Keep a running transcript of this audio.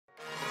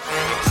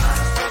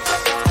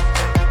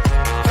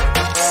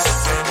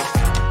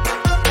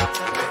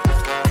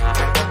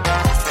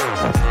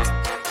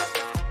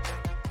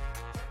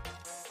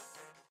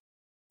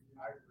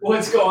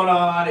What's going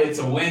on? It's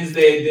a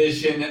Wednesday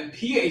edition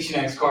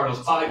PHNX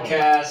Cardinals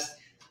podcast.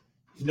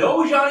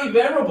 No Johnny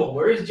Venerable.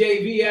 Where's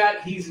JV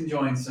at? He's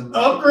enjoying some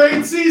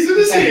upgrade season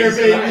is here,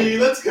 baby. Right.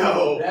 Let's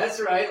go.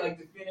 That's right. Like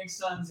the Phoenix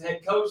Suns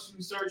head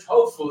coaching search.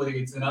 Hopefully,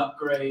 it's an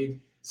upgrade.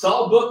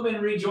 Saul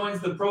Bookman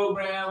rejoins the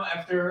program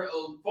after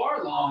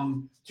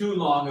too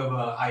long of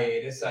a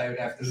hiatus, I would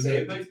have to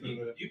say. But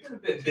you've been a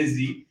bit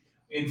busy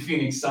in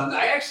Phoenix Suns.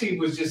 I actually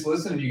was just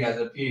listening to you guys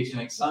at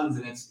PHNX Suns,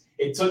 and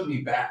it took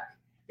me back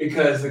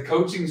because the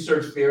coaching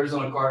search for the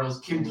Arizona Cardinals,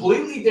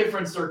 completely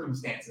different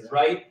circumstances,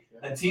 right?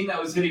 A team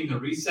that was hitting the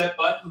reset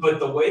button,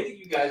 but the way that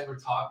you guys were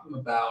talking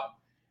about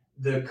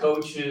the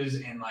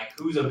coaches and like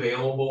who's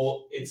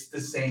available, it's the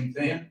same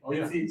thing.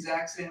 It's the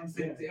exact same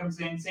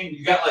thing.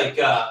 You got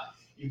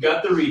you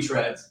got the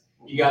retreads,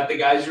 you got the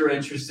guys you're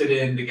interested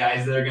in, the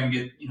guys that are going to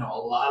get a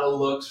lot of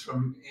looks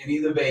from any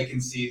of the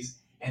vacancies,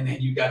 and then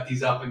you got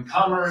these up and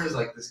comers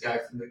like this guy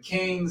from the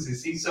Kings.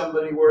 Is he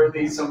somebody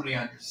worthy? Somebody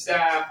on your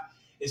staff?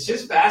 It's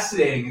just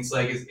fascinating. It's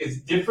like it's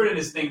different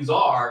as things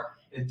are.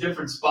 In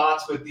different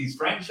spots with these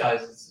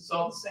franchises, it's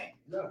all the same.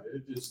 No,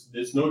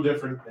 it's no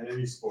different than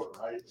any sport,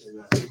 right? And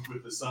I think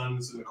with the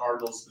Suns and the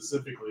Cardinals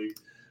specifically,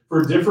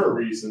 for different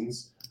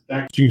reasons,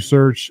 that coaching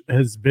search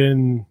has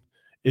been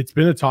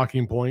a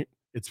talking point.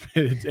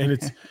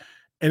 And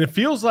it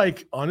feels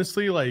like,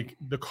 honestly, like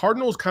the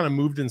Cardinals kind of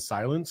moved in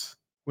silence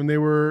when they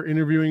were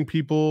interviewing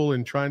people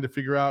and trying to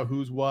figure out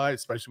who's what,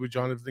 especially with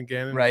Jonathan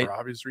Gannon for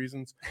obvious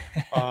reasons.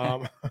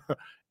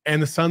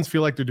 And the Suns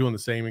feel like they're doing the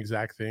same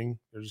exact thing.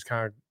 They're just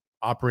kind of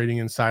operating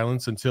in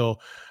silence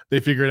until they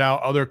figured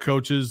out other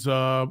coaches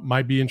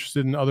might be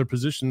interested in other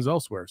positions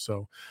elsewhere.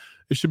 So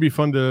it should be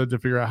fun to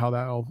figure out how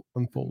that all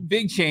unfolds.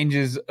 Big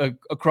changes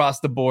across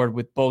the board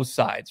with both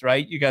sides,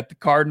 right? You got the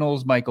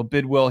Cardinals, Michael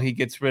Bidwill. He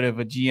gets rid of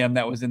a GM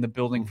that was in the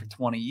building for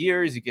 20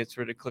 years. He gets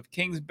rid of Cliff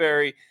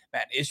Kingsbury.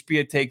 Matt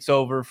Ishbia takes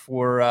over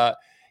for, at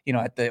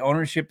the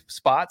ownership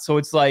spot. So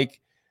it's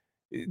like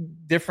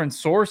different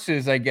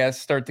sources, I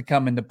guess, start to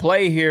come into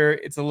play here.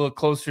 It's a little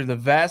closer to the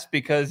vest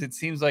because it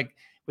seems like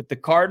with the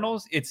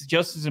Cardinals, it's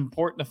just as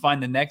important to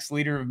find the next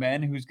leader of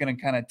men who's going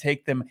to kind of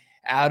take them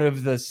out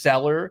of the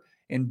cellar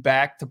and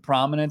back to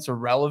prominence or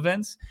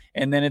relevance.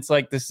 And then it's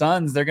like the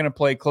Suns, they're going to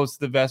play close to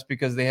the vest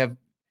because they have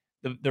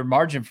their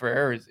margin for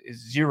error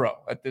is zero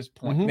at this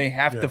point. Mm-hmm. They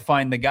have to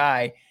find the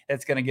guy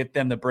that's going to get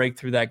them to break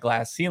through that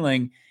glass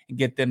ceiling and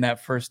get them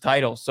that first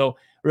title. So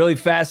really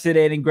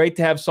fascinating. Great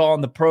to have Saul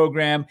on the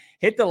program.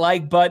 Hit the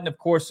like button. Of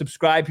course,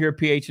 subscribe here at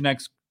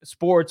PHNX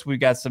Sports. We've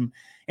got some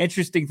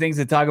interesting things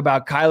to talk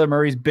about. Kyler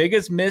Murray's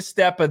biggest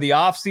misstep of the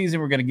offseason.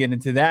 We're going to get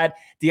into that.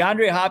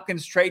 DeAndre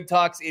Hopkins trade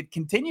talks. It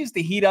continues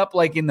to heat up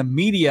like in the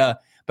media,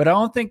 but I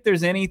don't think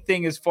there's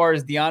anything as far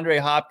as DeAndre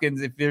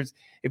Hopkins, if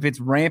it's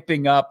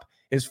ramping up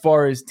as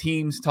far as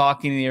teams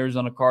talking to the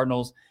Arizona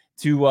Cardinals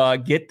to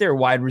get their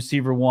wide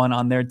receiver one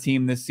on their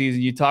team this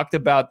season. You talked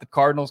about the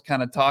Cardinals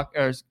kind of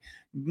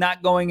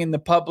not going in the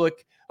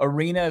public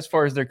arena as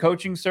far as their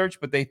coaching search,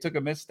 but they took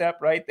a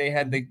misstep, right? They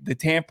had the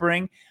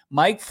tampering.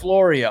 Mike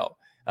Florio,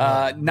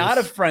 not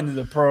a friend of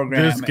the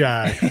program. This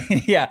guy.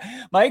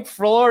 Yeah. Mike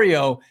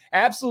Florio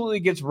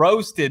absolutely gets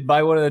roasted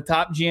by one of the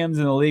top GMs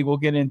in the league. We'll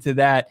get into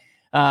that.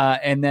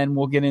 And then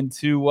we'll get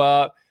into,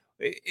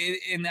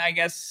 and I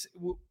guess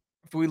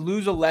if we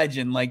lose a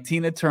legend like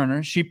Tina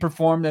Turner, she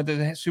performed at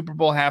the Super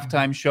Bowl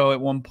halftime show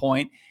at one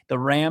point, the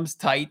Rams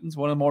Titans,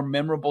 one of the more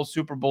memorable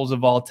Super Bowls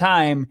of all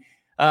time.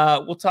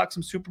 We'll talk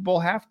some Super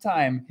Bowl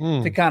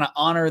halftime to kind of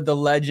honor the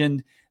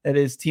legend that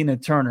is Tina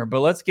Turner. But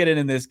let's get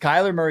into this.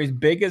 Kyler Murray's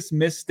biggest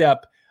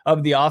misstep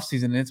of the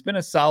offseason. And it's been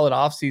a solid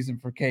offseason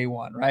for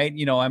K1, right?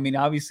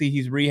 Obviously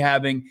he's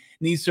rehabbing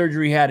knee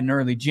surgery he had in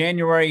early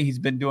January. He's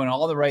been doing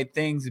all the right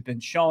things. He's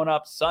been showing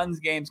up Suns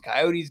games,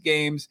 Coyotes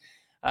games.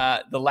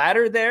 The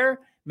latter there,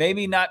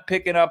 maybe not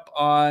picking up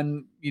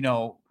on,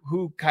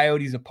 who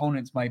Coyotes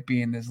opponents might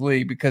be in this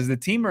league, because the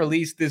team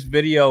released this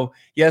video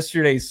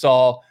yesterday,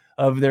 Saul,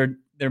 of their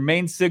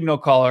main signal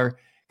caller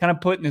kind of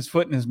putting his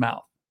foot in his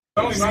mouth.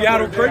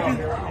 Seattle Kraken,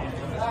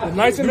 the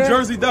Knights in New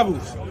Jersey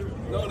Devils,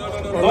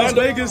 Las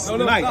Vegas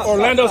Knights,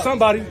 Orlando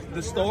somebody,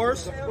 the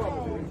Stars,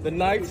 the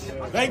Knights,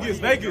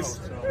 Vegas,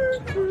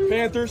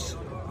 Panthers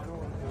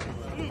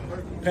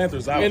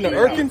out. In the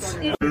Urkins.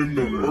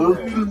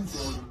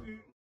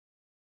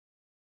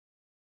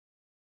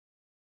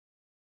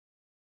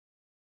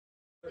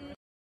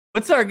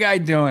 What's our guy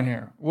doing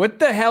here? What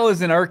the hell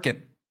is an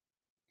Urkin?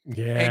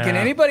 Yeah. Hey, can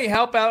anybody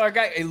help out our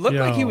guy? It looked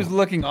like he was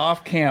looking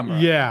off camera.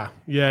 Yeah.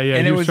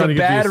 And it was a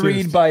bad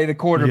read by the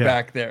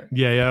quarterback there.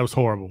 Yeah, that was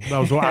horrible.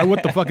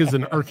 What the fuck is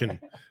an Urkin?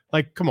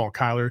 Like, come on,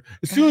 Kyler.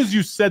 As soon as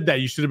you said that,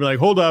 you should have been like,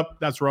 hold up,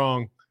 that's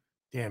wrong.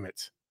 Damn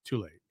it.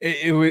 Too late.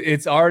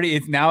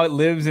 It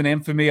lives in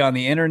infamy on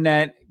the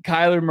internet.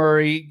 Kyler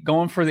Murray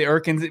going for the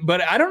Urkins.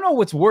 But I don't know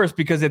what's worse,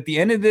 because at the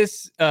end of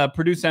this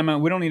Purdue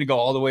segment, we don't need to go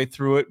all the way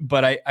through it,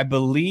 but I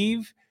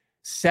believe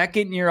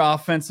second-year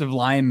offensive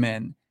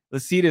lineman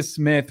Lasita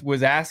Smith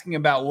was asking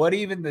about what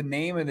even the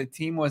name of the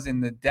team was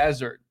in the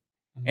desert.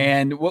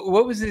 And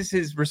what was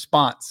his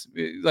response?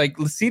 Like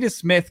Lasita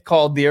Smith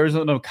called the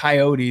Arizona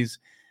Coyotes.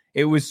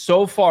 It was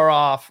so far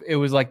off. It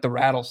was like the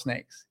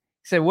rattlesnakes.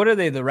 He said, "What are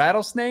they? The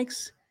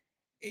rattlesnakes?"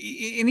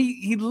 And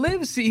he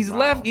lives. He's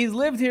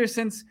lived here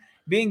since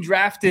being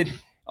drafted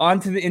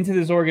into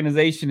this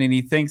organization, and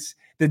he thinks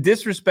the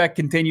disrespect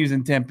continues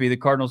in Tempe. The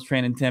Cardinals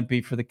train in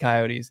Tempe for the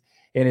Coyotes,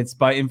 and it's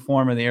in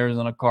form of the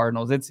Arizona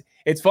Cardinals.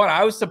 It's fun.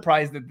 I was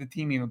surprised that the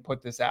team even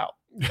put this out.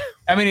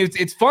 I mean,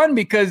 it's fun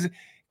because,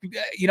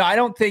 I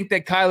don't think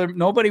that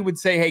nobody would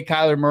say, hey,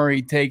 Kyler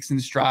Murray takes in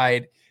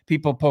stride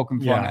people poking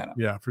fun at him.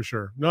 Yeah, for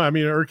sure. No, I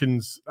mean,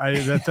 Erkins,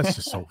 that's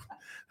just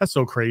that's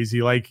so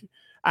crazy. Like,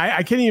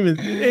 I can't even,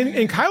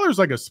 and Kyler's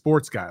like a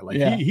sports guy.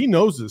 Like he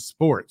knows his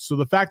sport. So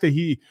the fact that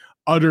he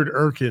uttered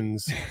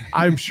Erkins,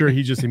 I'm sure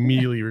he just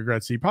immediately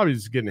regrets it. He probably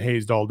just getting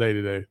hazed all day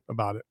today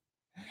about it.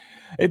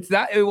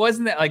 It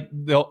wasn't that like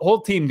the whole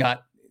team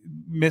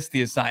missed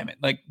the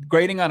assignment. Like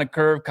grading on a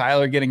curve,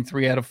 Kyler getting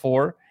 3 out of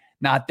 4,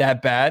 not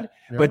that bad.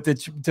 Yeah. But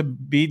to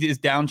be as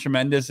down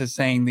tremendous as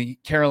saying the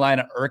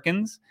Carolina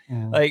Erkins,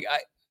 like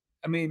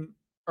I mean,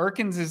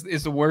 Erkins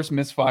is the worst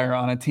misfire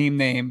on a team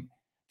name.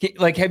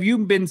 Like, have you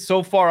been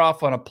so far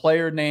off on a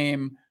player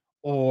name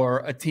or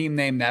a team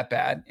name that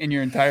bad in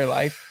your entire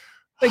life?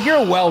 Like, you're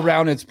a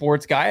well-rounded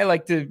sports guy. I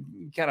like to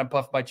kind of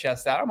puff my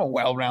chest out. I'm a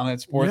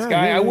well-rounded sports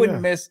guy. I wouldn't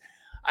miss.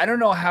 I don't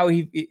know how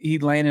he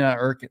landed on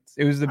Erkins.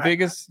 It was the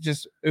biggest.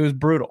 It was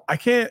brutal. I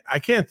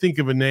can't think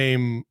of a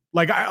name.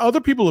 Like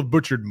other people have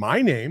butchered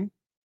my name.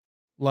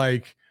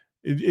 Like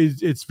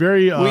it's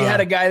very. We had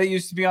a guy that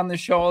used to be on the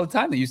show all the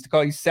time. They used to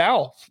call you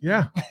Sal.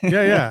 Yeah.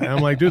 And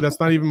I'm like, dude, that's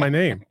not even my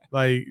name.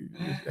 Like,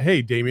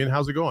 hey, Damien,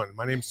 how's it going?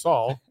 My name's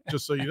Saul,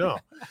 just so you know.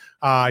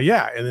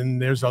 And then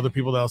there's other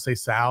people that'll say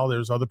Sal.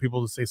 There's other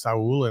people that say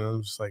Saul, and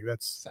I'm just like,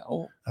 that's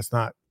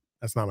not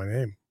my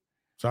name.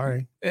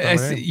 Sorry. I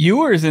see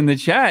viewers in the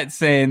chat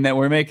saying that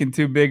we're making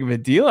too big of a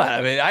deal out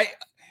of it. I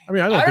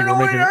don't know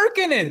what an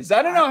Erkin is.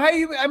 I don't know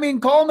how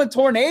call him a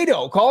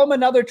tornado. Call him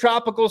another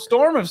tropical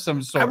storm of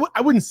some sort.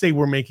 I wouldn't say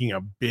we're making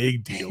a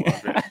big deal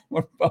of it.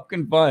 We're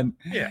fucking fun.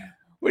 Yeah.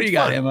 What do you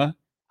got, Emma?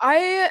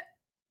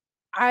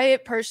 I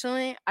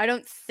personally, I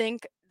don't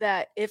think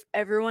that if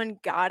everyone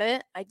got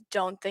it, I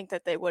don't think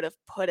that they would have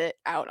put it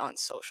out on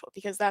social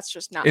because that's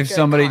just not. If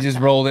somebody just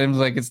rolled in,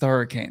 like it's the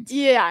Hurricanes.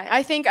 Yeah,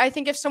 I think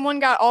if someone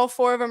got all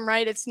 4 of them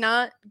right, it's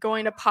not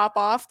going to pop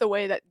off the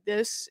way that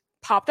this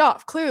popped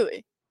off.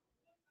 Clearly,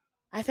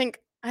 I think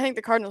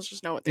the Cardinals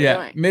just know what they're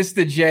doing.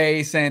 Mr.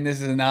 J saying this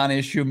is a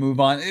non-issue.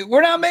 Move on.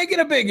 We're not making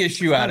a big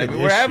issue out of it.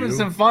 We're having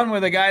some fun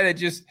with a guy that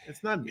just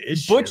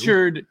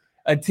butchered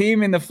a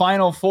team in the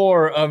Final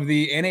Four of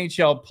the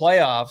NHL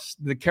playoffs,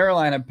 the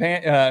Carolina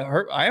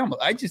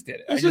I just did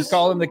it. I just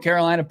called them the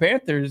Carolina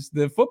Panthers,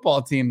 the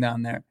football team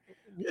down there.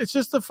 It's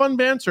just a fun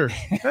banter.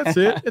 That's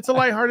it. It's a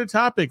lighthearted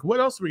topic. What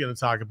else are we going to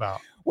talk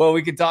about? Well,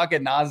 we could talk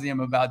ad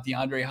nauseum about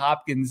DeAndre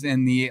Hopkins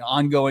and the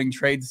ongoing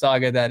trade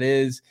saga that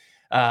is.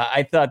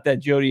 I thought that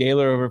Jody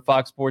Ayler over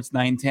Fox Sports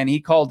 910, he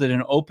called it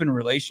an open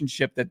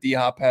relationship that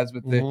D-Hop has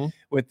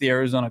with the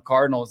Arizona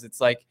Cardinals. It's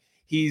like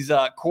he's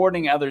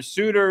courting other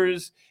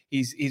suitors.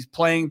 He's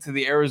playing to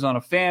the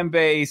Arizona fan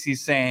base.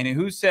 He's saying,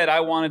 who said I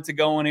wanted to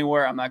go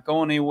anywhere? I'm not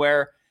going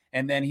anywhere.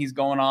 And then he's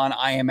going on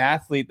I Am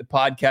Athlete, the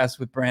podcast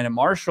with Brandon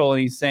Marshall.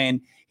 And he's saying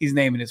he's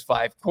naming his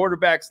 5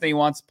 quarterbacks that he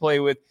wants to play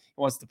with.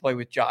 He wants to play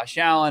with Josh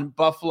Allen.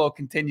 Buffalo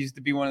continues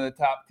to be one of the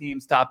top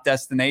teams, top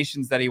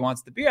destinations that he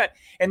wants to be at.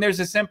 And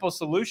there's a simple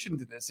solution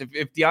to this.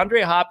 If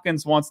DeAndre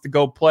Hopkins wants to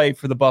go play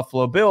for the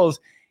Buffalo Bills,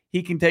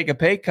 he can take a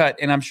pay cut,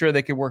 and I'm sure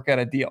they could work out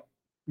a deal.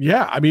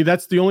 Yeah, I mean,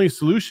 that's the only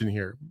solution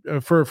here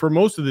for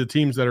most of the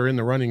teams that are in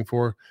the running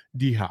for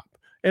D-Hop.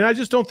 And I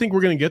just don't think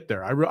we're going to get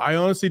there. I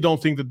honestly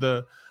don't think that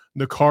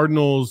the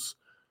Cardinals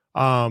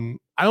I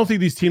don't think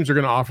these teams are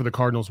going to offer the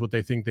Cardinals what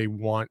they think they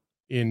want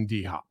in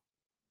D-Hop.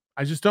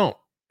 I just don't.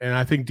 And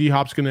I think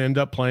D-Hop's going to end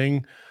up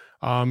playing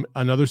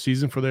another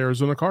season for the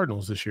Arizona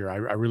Cardinals this year. I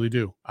really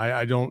do.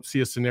 I don't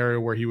see a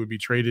scenario where he would be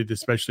traded,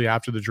 especially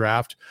after the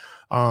draft,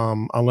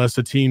 unless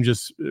the team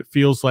just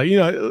feels like,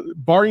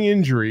 barring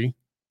injury,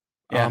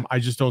 I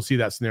just don't see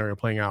that scenario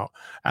playing out.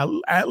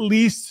 At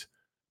least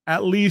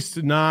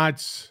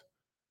not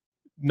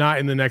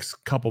in the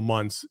next couple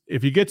months.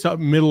 If you get to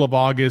middle of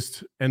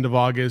August, end of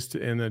August,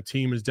 and the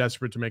team is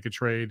desperate to make a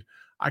trade,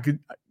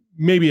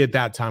 maybe at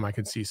that time I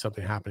could see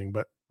something happening.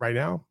 But right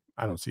now,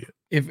 I don't see it.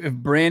 If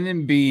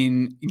Brandon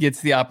Beane gets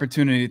the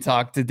opportunity to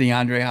talk to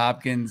DeAndre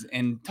Hopkins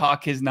and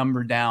talk his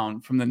number down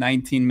from the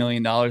 $19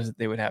 million that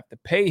they would have to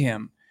pay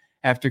him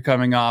after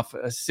coming off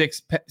a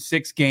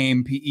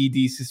six-game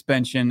PED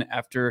suspension,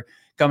 after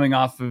coming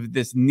off of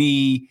this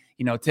knee,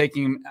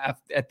 taking him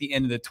at the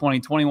end of the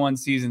 2021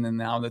 season and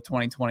now the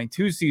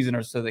 2022 season,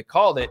 or so they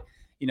called it,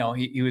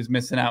 he was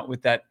missing out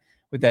with that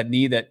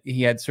knee that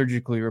he had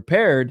surgically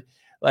repaired.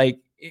 Like,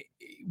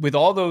 with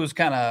all those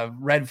kind of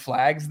red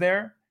flags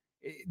there,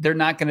 they're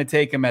not going to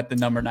take him at the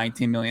number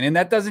 19 million. And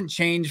that doesn't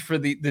change for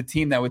the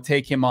team that would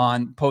take him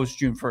on post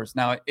June 1st.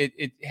 Now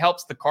it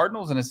helps the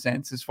Cardinals in a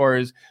sense, as far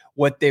as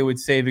what they would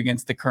save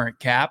against the current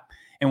cap.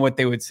 and what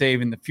they would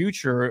save in the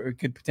future, or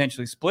could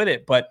potentially split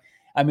it. But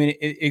I mean,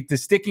 the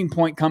sticking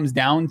point comes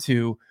down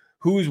to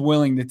who's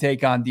willing to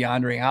take on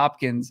DeAndre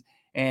Hopkins.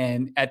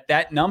 And at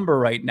that number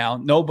right now,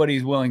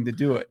 nobody's willing to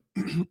do it.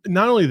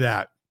 Not only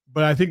that,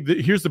 but I think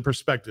here's the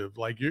perspective.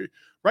 Like,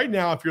 right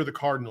now, if you're the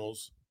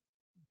Cardinals,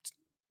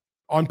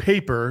 on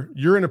paper,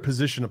 you're in a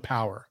position of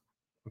power.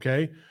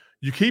 Okay.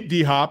 You keep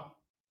D-Hop,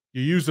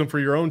 you use them for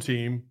your own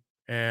team,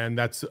 and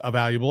that's a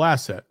valuable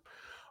asset.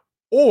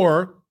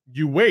 Or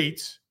you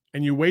wait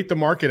the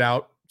market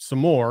out some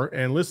more.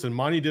 And listen,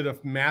 Monty did a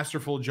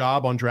masterful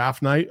job on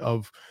draft night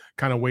of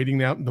kind of waiting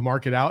the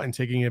market out and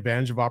taking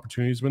advantage of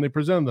opportunities when they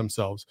presented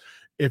themselves.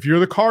 If you're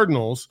the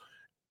Cardinals,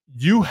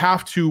 you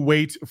have to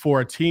wait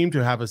for a team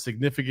to have a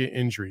significant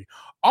injury.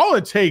 All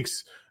it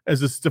takes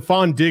is a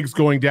Stephon Diggs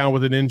going down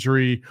with an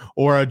injury,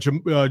 or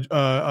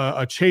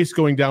a Chase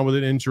going down with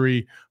an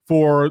injury,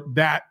 for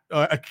that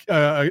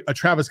a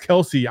Travis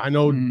Kelce. I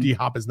know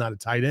D-Hop is not a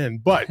tight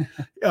end, but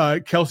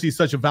Kelce is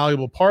such a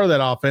valuable part of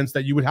that offense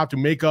that you would have to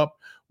make up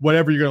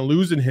whatever you're going to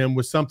lose in him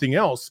with something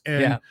else.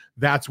 And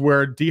that's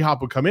where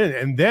D-Hop would come in.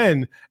 And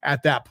then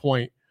at that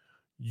point,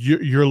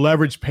 your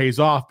leverage pays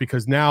off,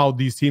 because now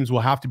these teams will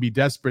have to be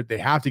desperate. They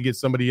have to get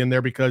somebody in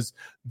there because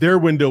their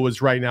window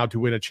is right now to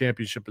win a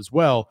championship as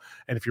well.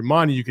 And if you're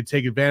Monty, you could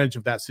take advantage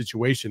of that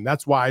situation.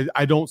 That's why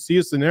I don't see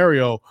a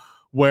scenario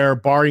where,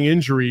 barring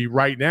injury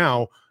right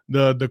now,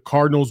 the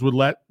Cardinals would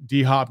let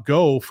D-Hop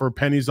go for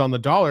pennies on the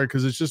dollar,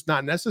 because it's just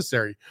not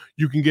necessary.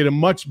 You can get a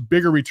much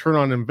bigger return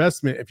on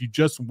investment if you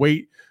just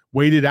wait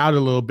it out a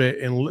little bit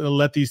and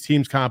let these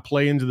teams kind of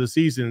play into the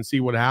season and see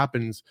what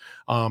happens,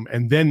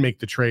 and then make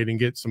the trade and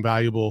get some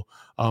valuable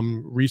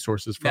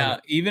resources from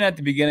it. Even at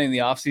the beginning of the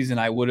offseason,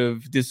 I would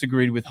have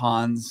disagreed with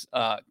Hans'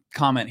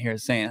 comment here,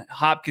 saying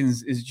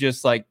Hopkins is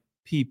just like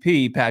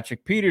PP,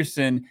 Patrick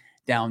Peterson,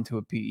 down to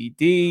a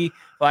PED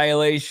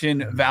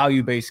violation,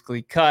 value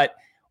basically cut,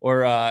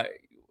 or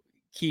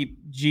keep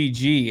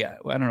GG.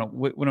 I don't know.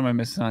 What am I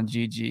missing on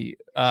GG?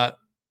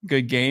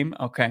 Good game.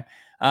 Okay.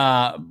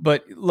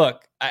 But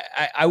look,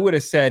 I would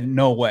have said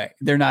no way.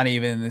 They're not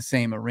even in the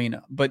same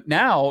arena. But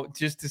now,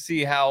 just to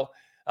see how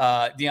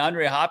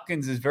DeAndre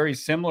Hopkins is very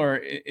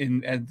similar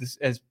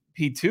as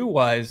P2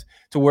 was,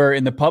 to where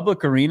in the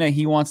public arena,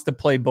 he wants to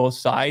play both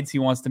sides. He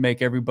wants to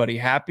make everybody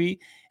happy.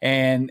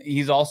 And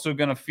he's also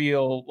going to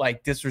feel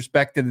like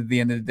disrespected at the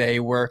end of the day,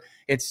 where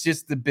it's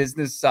just the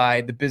business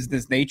side, the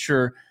business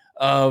nature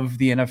of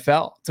the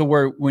NFL, to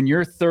where when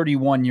you're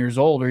 31 years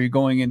old, or you're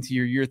going into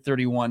your year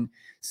 31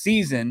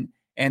 season,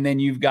 and then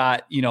you've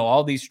got,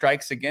 all these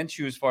strikes against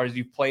you as far as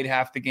you've played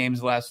half the games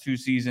the last 2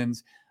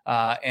 seasons.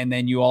 And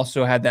then you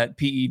also had that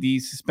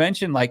PED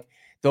suspension, like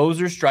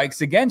those are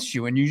strikes against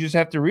you. And you just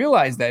have to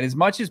realize that as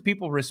much as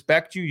people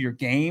respect you, your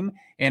game,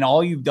 and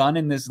all you've done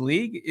in this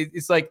league,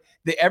 it's like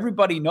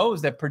everybody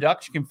knows that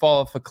production can fall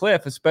off a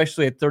cliff,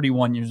 especially at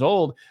 31 years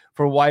old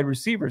for a wide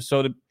receiver.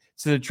 So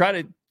to try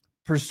to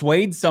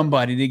persuade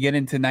somebody to get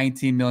into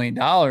 $19 million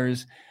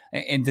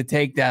and to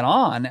take that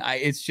on,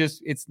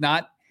 it's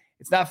not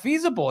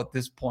feasible at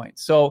this point.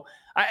 So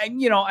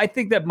I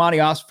think that Monty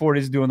Osford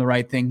is doing the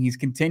right thing. He's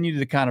continued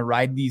to kind of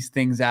ride these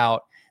things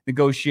out,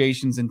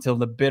 negotiations until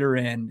the bitter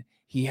end.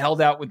 He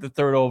held out with the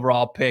 3rd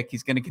overall pick.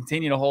 He's going to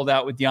continue to hold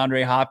out with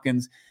DeAndre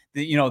Hopkins.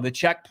 The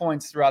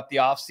checkpoints throughout the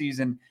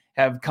offseason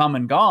have come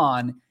and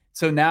gone.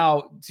 So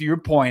now, to your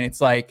point,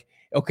 it's like,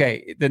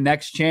 okay, the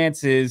next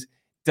chance is,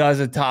 does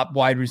a top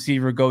wide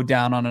receiver go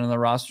down on another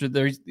roster?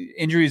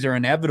 Injuries are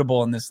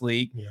inevitable in this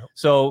league. Yep.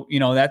 So,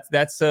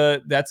 that's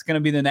going to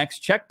be the next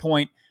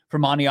checkpoint for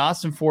Monty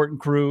Ossenfort and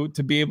crew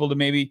to be able to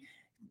maybe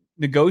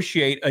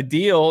negotiate a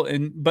deal.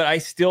 But I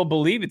still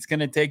believe it's going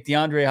to take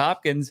DeAndre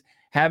Hopkins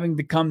having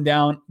to come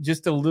down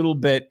just a little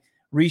bit,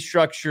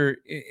 restructure,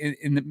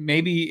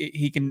 maybe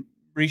he can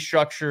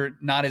restructure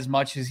not as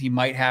much as he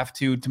might have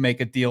to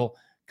make a deal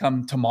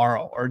come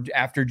tomorrow or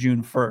after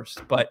June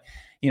 1st. But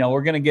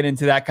we're going to get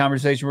into that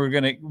conversation. We're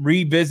going to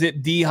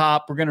revisit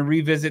D-Hop. We're going to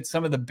revisit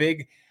some of the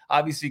big,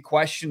 obviously,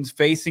 questions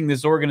facing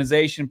this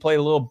organization, play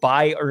a little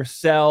buy or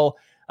sell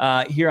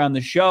here on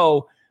the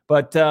show.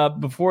 But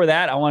before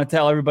that, I want to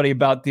tell everybody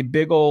about the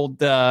big old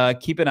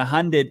Keeping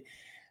 100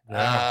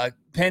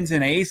 Pens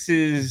and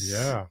Aces,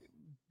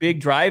 big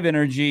drive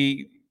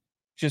energy,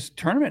 just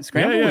tournament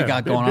scramble we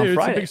got going on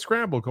Friday. It's a big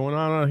scramble going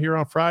on here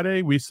on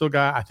Friday. We still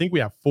got, I think we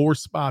have 4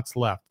 spots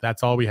left.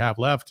 That's all we have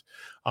left.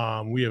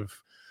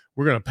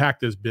 We're going to pack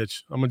this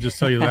bitch. I'm going to just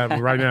tell you that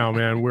right now,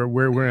 man. We're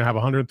going to have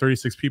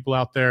 136 people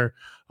out there,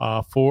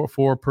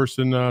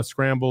 4-person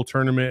scramble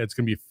tournament. It's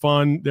going to be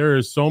fun. There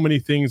is so many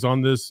things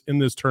in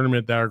this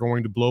tournament that are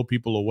going to blow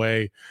people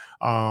away.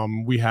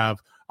 We have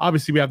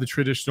the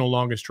traditional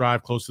longest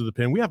drive close to the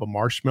pin. We have a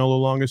marshmallow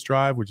longest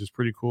drive, which is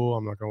pretty cool.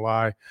 I'm not going to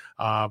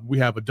lie. We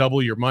have a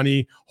double your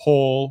money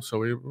hole. So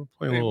we're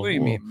playing a little. What do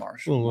you mean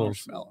marshmallow?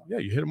 Yeah,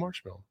 you hit a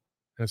marshmallow.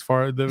 As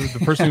far as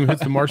the person who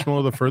hits the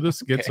marshmallow the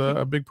furthest gets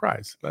a big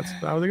prize. That's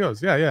how it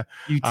goes. Yeah.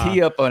 You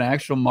tee up an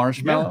actual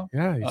marshmallow?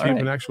 Yeah, you tee up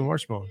an actual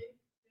marshmallow.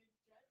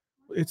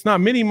 It's not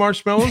mini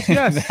marshmallows.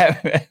 Yes.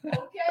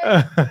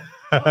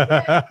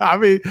 I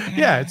mean,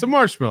 yeah, it's a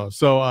marshmallow.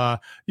 So,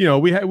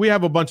 we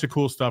have a bunch of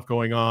cool stuff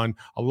going on,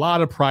 a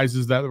lot of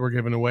prizes that we're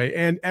giving away,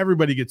 and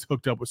everybody gets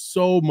hooked up with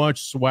so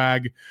much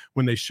swag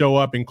when they show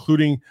up,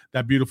 including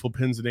that beautiful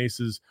Pins and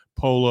Aces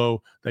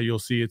polo that you'll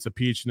see. It's a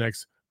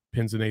PHNX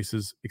Pins and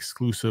Aces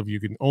exclusive. You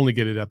can only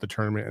get it at the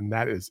tournament, and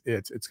that is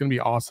it. It's going to be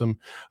awesome.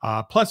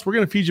 Plus, we're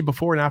going to feed you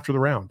before and after the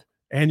round.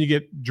 And you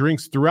get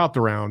drinks throughout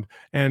the round.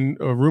 And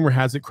a rumor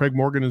has it Craig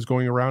Morgan is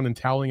going around and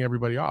toweling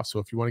everybody off. So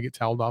if you want to get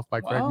toweled off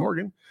by Craig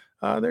Morgan,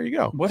 there you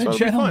go. What a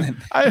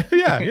gentleman.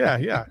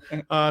 Yeah.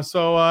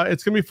 So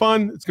it's going to be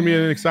fun. It's going to be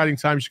an exciting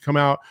time. You should come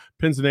out,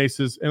 Pins and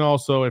Aces. And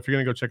also, if you're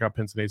going to go check out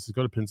Pins and Aces,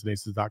 go to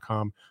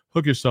pinsandaces.com.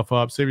 Hook yourself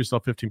up. Save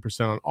yourself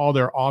 15% on all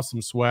their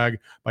awesome swag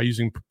by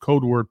using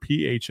code word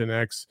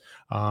PHNX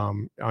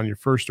on your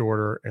first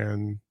order.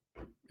 And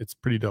it's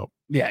pretty dope.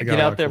 Yeah, get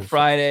out there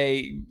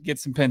Friday, get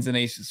some Pins and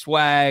Aces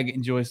swag,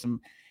 enjoy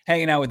some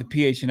hanging out with the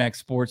PHNX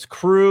Sports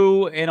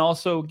crew, and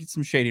also get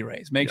some Shady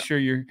Rays. Make sure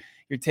you're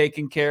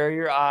taking care of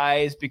your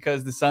eyes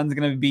because the sun's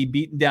going to be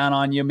beating down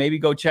on you. Maybe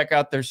go check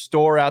out their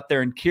store out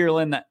there in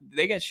Kierland.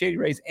 They got Shady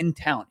Rays in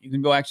town. You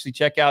can go actually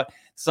check out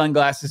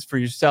sunglasses for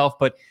yourself,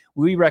 but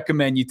we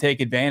recommend you take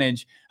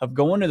advantage of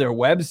going to their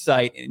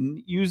website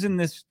and using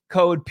this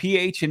code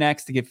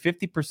PHNX to get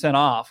 50%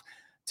 off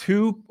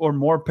 2 or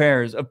more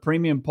pairs of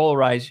premium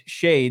polarized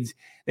shades.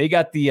 They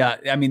got the,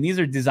 these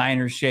are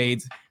designer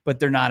shades, but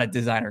they're not at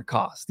designer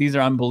cost. These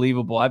are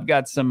unbelievable. I've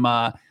got some,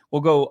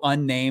 we'll go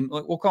unnamed,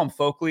 we'll call them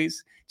Folkleys,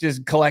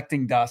 just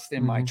collecting dust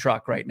in my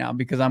truck right now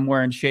because I'm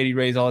wearing Shady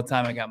Rays all the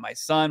time. I got my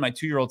son, my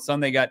 2-year-old son,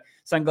 they got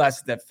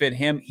sunglasses that fit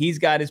him. He's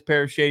got his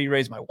pair of Shady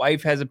Rays. My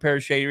wife has a pair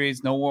of Shady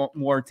Rays. No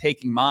more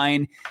taking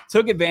mine.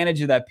 Took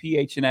advantage of that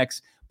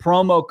PHNX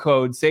promo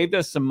code, saved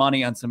us some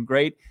money on some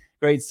great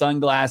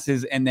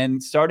sunglasses. And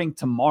then starting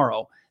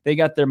tomorrow, they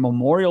got their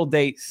Memorial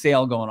Day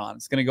sale going on.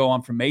 It's going to go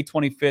on from May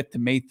 25th to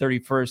May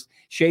 31st.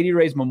 Shady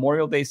Rays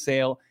Memorial Day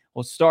sale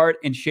will start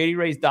in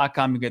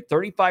shadyrays.com. You get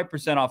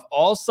 35% off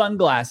all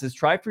sunglasses.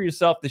 Try for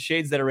yourself the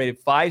shades that are rated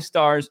 5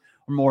 stars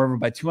or more over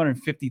by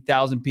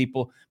 250,000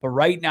 people. But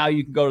right now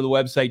you can go to the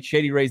website,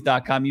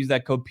 shadyrays.com, use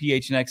that code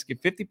PHNX,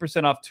 get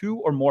 50% off 2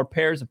 or more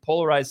pairs of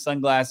polarized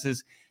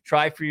sunglasses.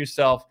 Try for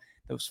yourself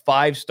those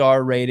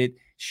 5-star rated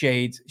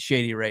shades,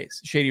 Shady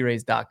Rays,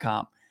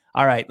 shadyrays.com.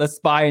 All right, let's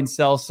buy and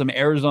sell some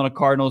Arizona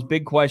Cardinals.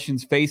 Big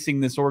questions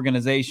facing this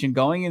organization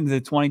going into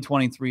the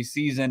 2023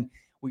 season.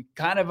 We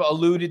kind of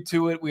alluded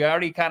to it. I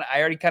already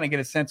kind of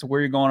get a sense of where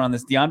you're going on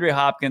this. DeAndre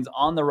Hopkins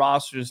on the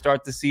roster to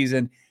start the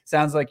season.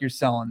 Sounds like you're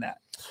selling that.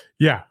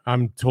 Yeah,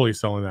 I'm totally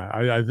selling that.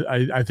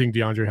 I think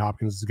DeAndre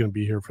Hopkins is going to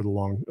be here for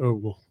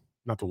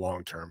not the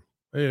long term.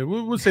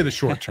 We'll say the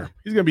short term.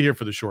 He's going to be here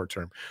for the short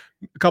term,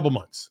 a couple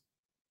months.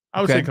 I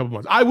would say a couple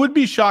months. I would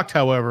be shocked,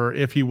 however,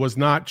 if he was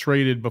not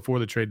traded before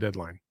the trade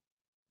deadline.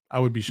 I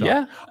would be shocked.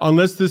 Yeah.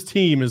 Unless this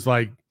team is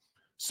like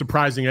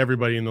surprising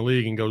everybody in the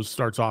league and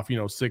starts off,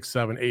 6,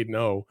 7,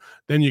 8-0,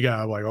 then you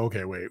got like,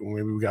 okay, wait,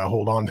 maybe we got to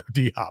hold on to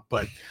D-Hop.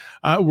 But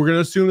we're going to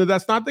assume that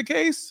that's not the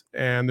case.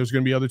 And there's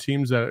going to be other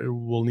teams that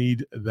will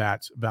need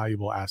that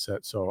valuable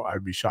asset. So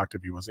I'd be shocked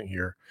if he wasn't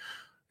here.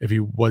 If he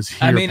was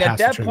here, at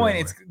that point,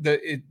 it's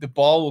the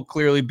ball will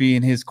clearly be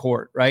in his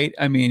court, right?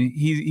 I mean,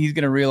 he's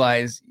going to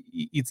realize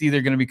it's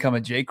either going to become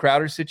a Jay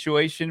Crowder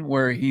situation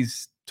where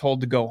he's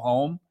told to go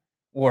home,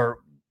 or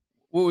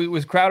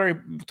was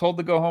Crowder told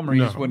to go home, or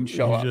he just wouldn't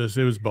show up?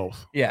 It was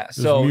both. Yeah,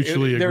 so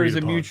there was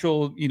a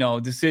mutual,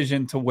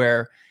 decision to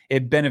where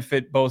it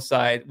benefit both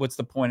sides. What's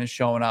the point of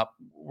showing up?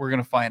 We're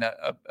going to find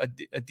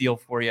a deal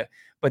for you.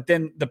 But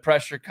then the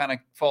pressure kind of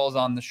falls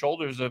on the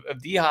shoulders of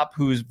D-Hop,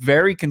 who's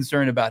very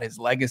concerned about his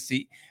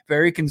legacy,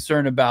 very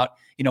concerned about,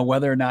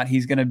 whether or not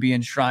he's going to be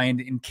enshrined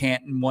in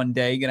Canton one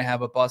day, going to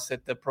have a bus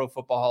at the Pro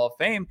Football Hall of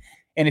Fame.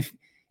 And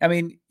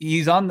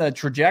he's on the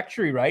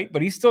trajectory, right?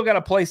 But he's still got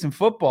a place in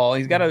football.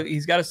 He's got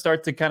to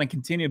start to kind of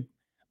continue to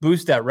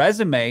boost that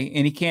resume,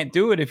 and he can't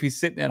do it if he's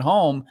sitting at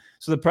home.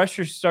 So the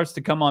pressure starts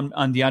to come on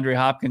DeAndre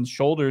Hopkins'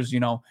 shoulders.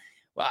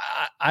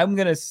 I'm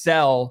going to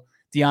sell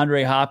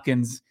DeAndre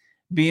Hopkins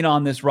being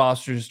on this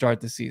roster to start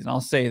the season.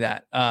 I'll say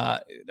that.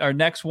 Our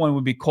next one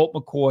would be Colt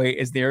McCoy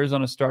as the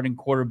Arizona starting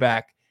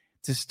quarterback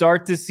to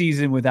start the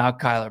season without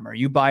Kyler Murray.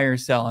 You buy or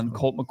sell on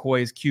Colt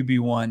McCoy as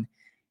QB1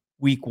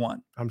 week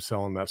 1. I'm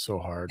selling that so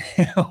hard.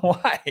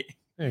 Why?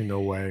 Ain't no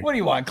way. What do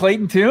you want?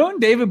 Clayton Tune?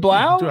 David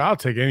Blau? Dude, I'll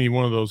take any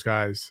one of those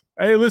guys.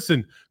 Hey,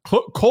 listen,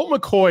 Colt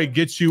McCoy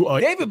gets you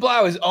David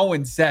Blau is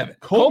 0-7.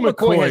 Colt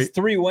McCoy has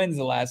 3 wins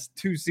the last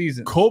 2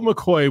 seasons. Colt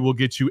McCoy will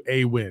get you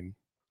a win.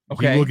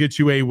 Okay. He will get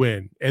you a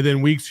win. And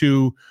then week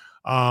 2,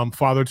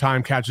 Father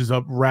Time catches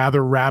up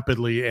rather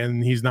rapidly,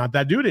 and he's not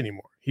that dude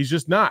anymore. He's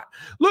just not.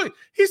 Look,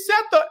 he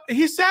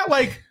sat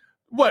like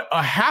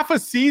a half a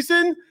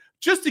season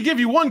just to give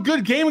you one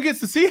good game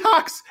against the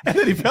Seahawks, and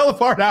then he fell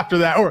apart after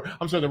that. Or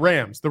I'm sorry, the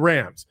Rams.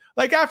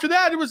 Like after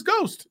that, it was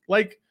ghost.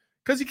 Like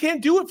because he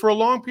can't do it for a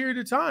long period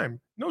of time.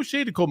 No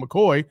shade to Colt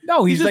McCoy.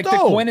 No, he's like just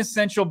the old.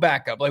 quintessential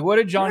backup. Like, what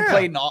did John Yeah.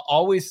 Clayton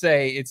always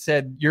say? It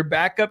said, your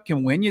backup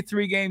can win you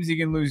 3 games, you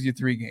can lose you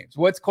 3 games.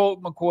 What's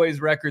Colt McCoy's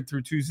record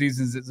through 2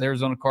 seasons as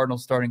Arizona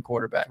Cardinals starting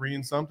quarterback? 3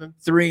 and something.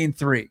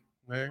 3-3.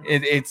 There.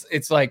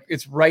 It's like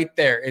it's right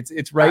there.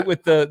 It's right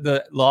with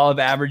the law of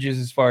averages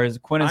as far as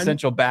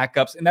quintessential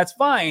backups, and that's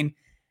fine.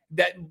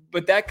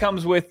 But that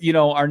comes with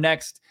our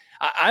next.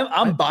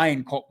 I'm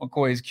buying Colt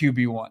McCoy's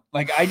QB1.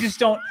 Like, I just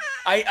don't.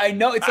 I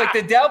know it's like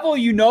the devil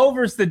you know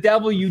versus the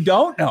devil you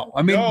don't know.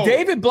 I mean,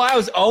 David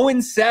Blau's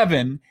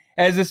 0-7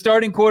 as a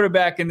starting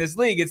quarterback in this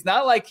league. It's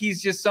not like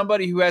he's just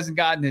somebody who hasn't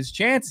gotten his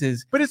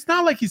chances. But it's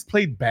not like he's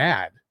played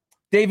bad.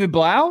 David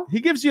Blau? He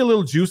gives you a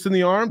little juice in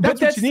the arm.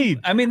 That's what you need.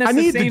 I mean, that's I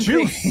the need same the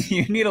juice.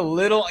 thing. You need a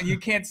little. You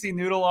can't see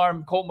noodle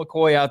arm Colt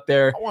McCoy out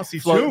there. I want to see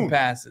floating Tune.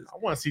 passes. I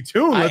want to see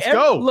Tune. Let's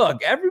go.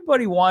 Look,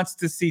 everybody wants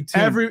to see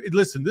Tune.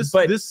 Listen,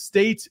 this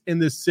state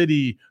and this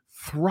city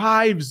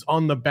thrives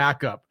on the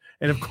backup.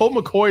 And if Colt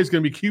McCoy is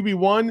going to be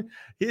QB1,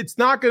 it's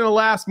not going to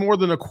last more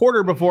than a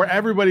quarter before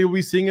everybody will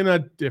be singing a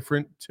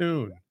different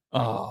tune.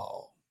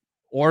 Oh.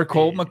 Or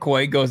Colt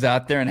McCoy goes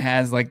out there and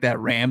has like that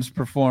Rams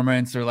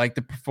performance or like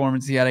the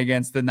performance he had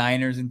against the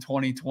Niners in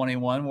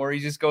 2021 where he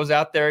just goes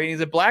out there and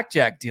he's a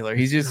blackjack dealer.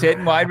 He's just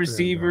hitting wide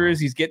receivers.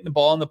 He's getting the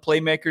ball in the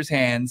playmaker's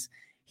hands.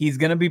 He's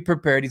going to be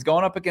prepared. He's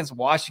going up against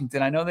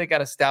Washington. I know they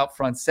got a stout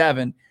front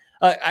 7.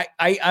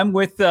 I'm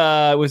with,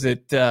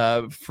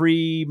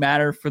 Free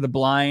Matter for the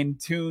Blind,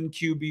 Tune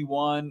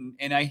QB1.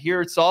 And I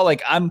hear it's all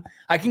like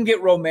I can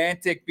get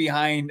romantic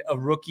behind a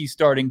rookie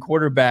starting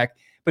quarterback,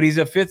 but he's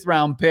a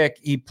 5th-round pick.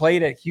 He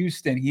played at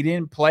Houston. He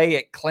didn't play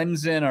at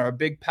Clemson or a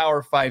big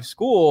Power 5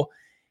 school.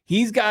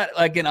 He's got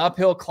like an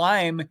uphill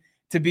climb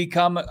to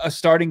become a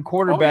starting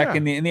quarterback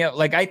in the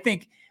like. I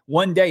think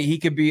one day he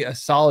could be a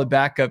solid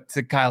backup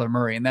to Kyler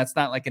Murray, and that's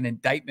not like an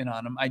indictment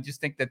on him. I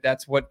just think that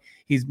that's what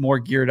he's more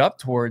geared up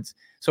towards.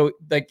 So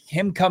like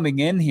him coming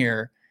in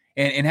here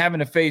and having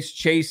to face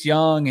Chase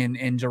Young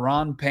and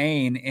Jerron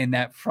Payne in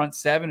that front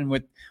 7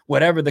 with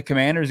whatever the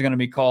Commanders are going to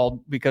be called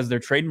because their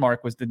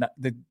trademark was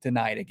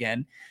denied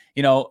again.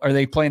 Are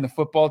they playing the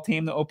football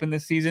team to open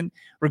this season?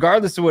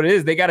 Regardless of what it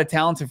is, they got a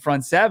talented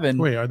front 7.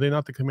 Wait, are they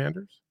not the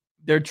Commanders?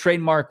 Their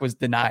trademark was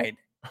denied.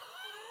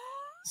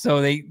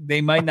 So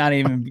they might not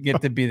even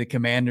get to be the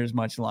Commanders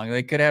much longer.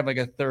 They could have like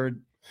a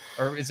 3rd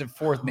or is it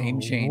 4th name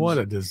change? What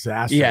a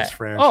disastrous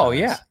franchise. Oh,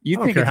 yeah. You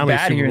think it's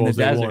bad here in the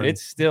desert.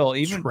 It's still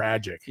even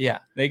tragic. Yeah.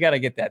 They got to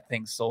get that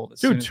thing sold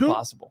as soon as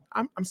possible.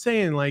 I'm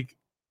saying, like,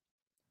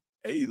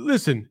 hey,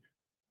 listen,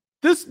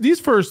 these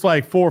first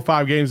like 4 or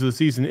 5 games of the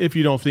season, if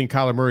you don't think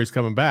Kyler Murray's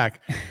coming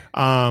back,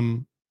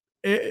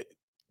 it's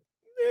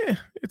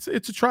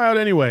a tryout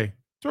anyway.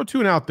 Throw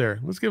Tune out there.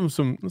 Let's give him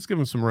some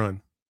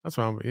run. That's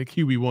why I'm a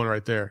QB1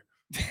 right there.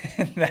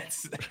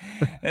 that's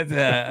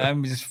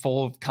I'm just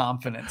full of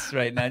confidence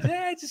right now.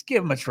 Just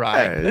give him a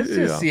try. Let's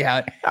just see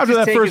how. After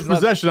that first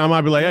possession, I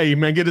might be like, "Hey,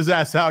 man, get his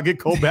ass out, get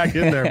Cole back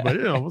in there." But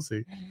we'll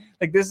see.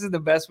 Like, this is the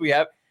best we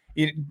have.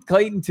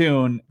 Clayton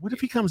Tune. What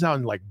if he comes out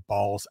and like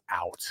balls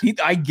out?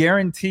 I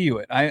guarantee you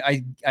it.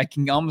 I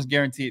can almost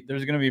guarantee it.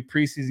 There's going to be a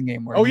preseason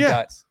game where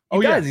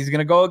he's going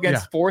to go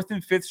against 4th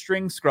and 5th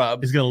string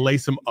scrubs. He's going to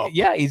lace him up.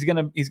 Yeah, he's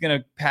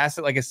gonna pass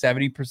it like a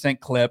 70%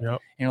 clip. Yep. And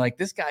you're like,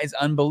 this guy's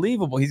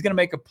unbelievable. He's going to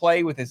make a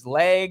play with his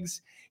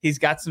legs. He's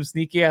got some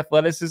sneaky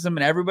athleticism, and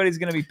everybody's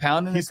going to be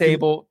pounding the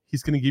table.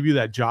 He's going to give you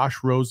that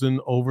Josh Rosen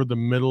over the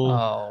middle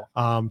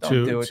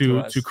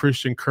to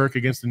Christian Kirk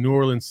against the New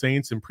Orleans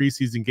Saints in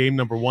preseason game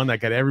number 1 that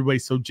got everybody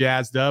so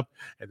jazzed up,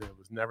 and then it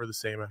was never the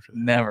same after that.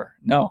 Never.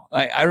 No.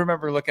 I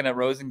remember looking at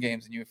Rosen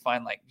games, and you would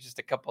find like just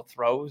a couple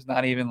throws,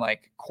 not even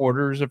like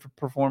quarters of a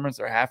performance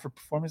or half a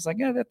performance. Like,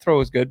 yeah, that throw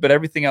was good, but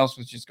everything else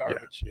was just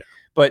garbage. Yeah.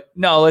 But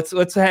no,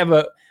 let's have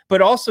a.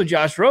 But also,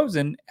 Josh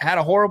Rosen had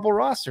a horrible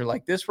roster.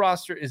 Like, this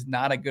roster is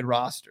not a good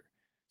roster.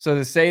 So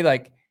to say,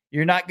 like,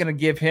 you're not going to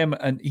give him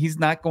he's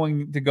not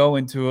going to go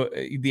into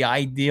the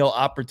ideal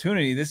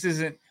opportunity. This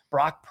isn't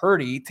Brock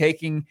Purdy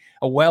taking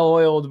a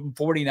well-oiled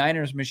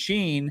 49ers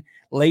machine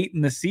late in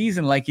the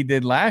season like he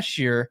did last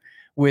year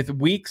with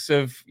weeks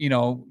of,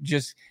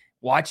 just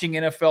watching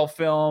NFL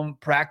film,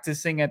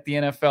 practicing at the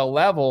NFL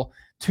level.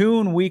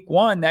 Tune week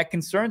 1, that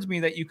concerns me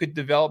that you could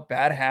develop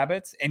bad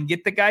habits and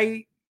get the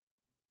guy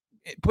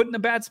put in a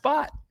bad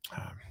spot.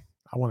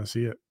 I want to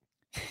see it.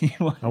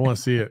 I want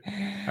to see it.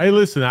 Hey,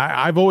 listen,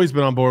 I've always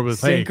been on board with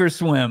sink or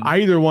swim. I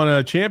either want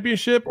a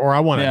championship or I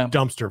want a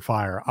dumpster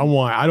fire. I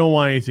don't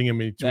want anything in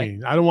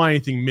between. I don't want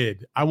anything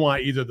mid. I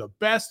want either the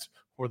best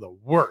or the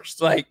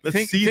worst. Like,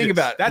 think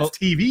about it. That's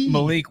TV.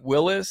 Malik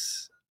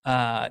Willis,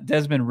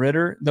 Desmond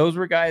Ridder, those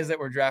were guys that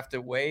were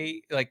drafted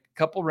way like a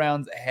couple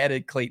rounds ahead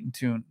of Clayton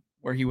Tune,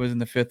 where he was in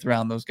the 5th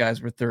round. Those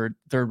guys were third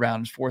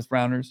rounders, 4th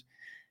rounders.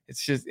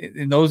 It's just,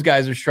 and those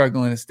guys are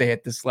struggling to stay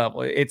at this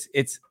level. It's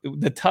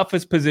the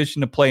toughest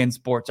position to play in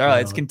sports. All right,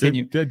 let's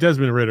continue.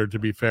 Desmond Ridder, to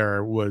be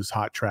fair, was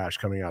hot trash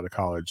coming out of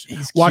college.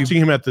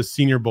 Watching him at the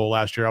Senior Bowl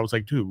last year, I was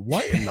like, dude,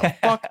 what in the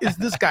fuck is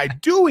this guy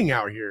doing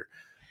out here?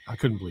 I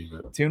couldn't believe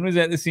it. Tune was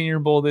at the Senior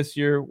Bowl this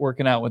year,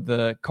 working out with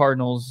the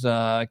Cardinals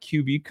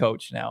QB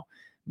coach. Now,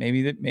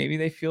 maybe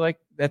they feel like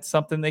that's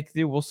something they could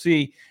do. We'll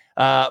see.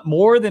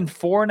 More than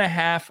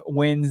 4.5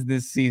 wins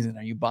this season.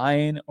 Are you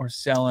buying or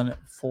selling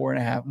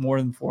 4.5? More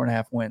than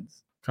 4.5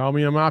 wins. Call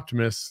me an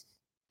optimist,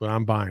 but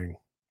I'm buying.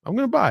 I'm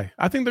going to buy.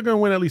 I think they're going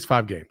to win at least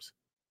 5 games.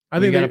 I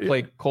think they got to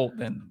play Colt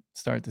then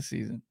start the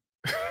season.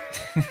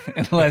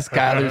 Unless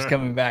Kyler's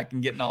coming back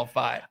and getting all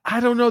 5. I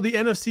don't know. The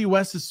NFC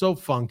West is so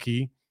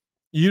funky.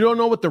 You don't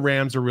know what the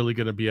Rams are really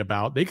going to be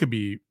about. They could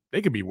be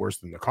worse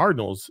than the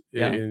Cardinals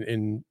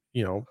in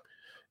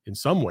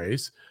some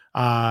ways.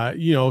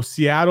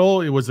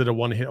 Seattle, was it a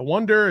one-hit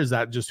wonder? Is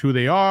that just who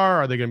they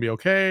are? Are they going to be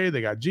okay?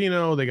 They got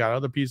Geno, they got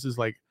other pieces.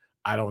 Like,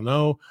 I don't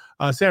know.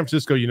 San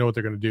Francisco, you know what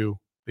they're going to do.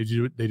 They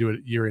do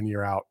it year in,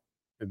 year out.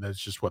 And that's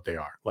just what they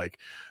are. Like,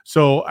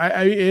 so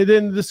and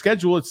then the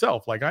schedule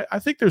itself, like, I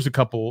think there's a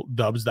couple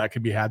dubs that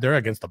could be had there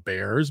against the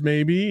Bears,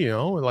 maybe,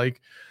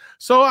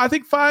 so I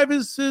think 5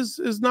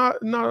 is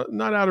not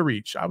out of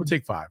reach. I would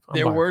take 5.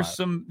 There were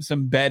 5.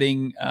 some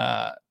betting,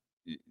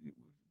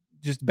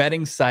 just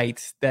betting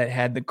sites that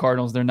had the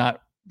Cardinals. They're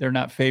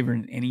not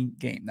favored in any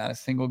game, not a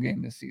single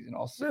game this season.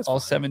 All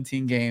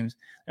 17 games,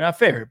 they're not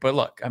favored. But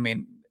look, I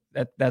mean,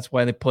 that's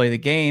why they play the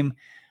game.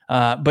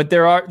 But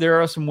there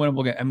are some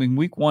winnable games. I mean,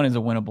 week 1 is a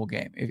winnable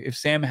game. If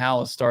Sam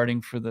Howell is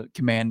starting for the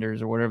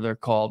Commanders or whatever they're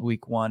called,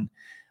 week 1,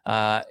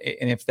 and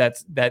if that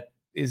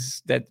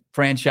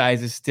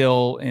franchise is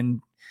still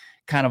in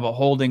kind of a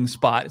holding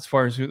spot as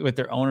far as what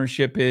their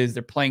ownership is,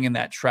 they're playing in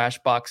that trash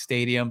box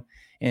stadium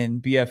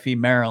in BFE,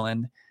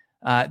 Maryland.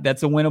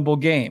 That's a winnable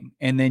game.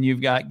 And then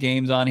you've got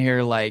games on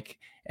here like,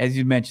 as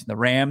you mentioned, the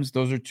Rams.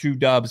 Those are 2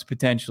 dubs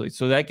potentially.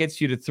 So that gets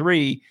you to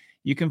 3.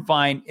 You can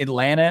find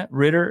Atlanta,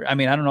 Ritter. I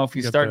mean, I don't know if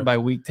he's starting by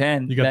week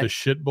 10. You got the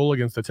shit bowl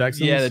against the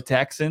Texans. Yeah, the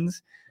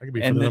Texans. That could be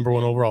for the number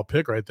 1 overall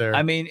pick right there.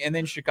 I mean, and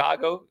then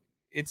Chicago.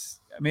 It's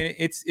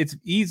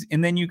easy.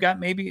 And then you got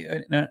maybe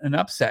an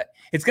upset.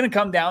 It's going to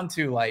come down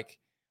to, like,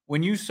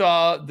 when you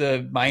saw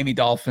the Miami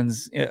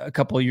Dolphins a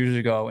couple of years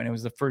ago, and it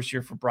was the first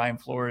year for Brian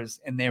Flores,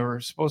 and they were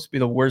supposed to be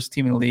the worst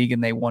team in the league,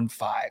 and they won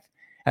 5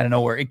 out of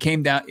nowhere. It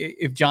came down,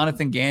 if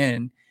Jonathan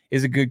Gannon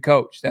is a good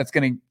coach, that's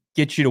going to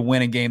get you to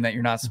win a game that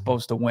you're not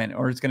supposed to win,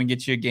 or it's going to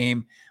get you a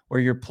game where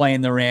you're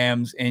playing the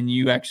Rams and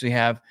you actually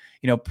have,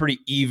 pretty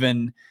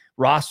even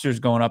rosters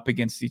going up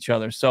against each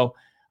other. So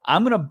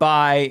I'm going to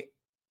buy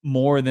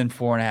more than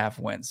 4.5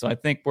 wins. So I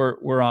think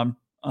we're on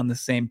the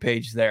same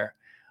page there.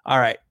 All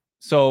right.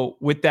 So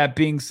with that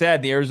being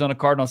said, the Arizona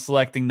Cardinals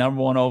selecting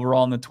number 1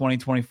 overall in the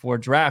 2024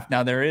 draft.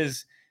 Now there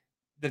is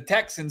the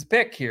Texans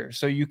pick here.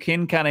 So you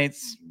can kind of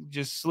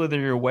just slither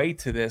your way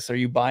to this. Are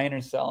you buying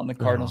or selling the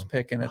Cardinals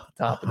picking at the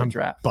top of the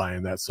draft? I'm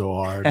buying that so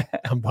hard.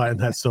 I'm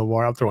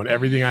throwing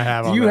everything I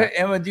have on that.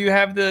 Emma, do you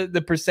have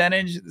the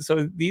percentage?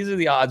 So these are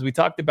the odds. We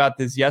talked about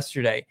this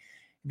yesterday.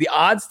 The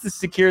odds to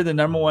secure the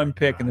number 1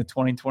 pick in the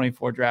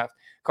 2024 draft.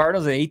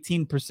 Cardinals at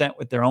 18%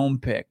 with their own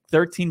pick,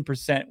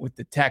 13% with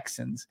the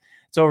Texans.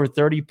 It's over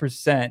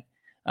 30%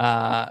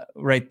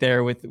 right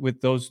there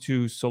with those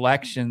 2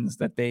 selections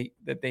that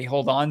they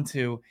hold on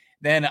to.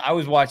 Then I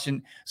was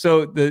watching.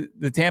 So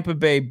the Tampa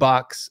Bay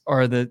Bucks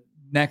are the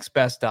next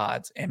best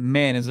odds, and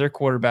man, is their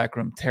quarterback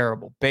room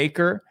terrible.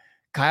 Baker,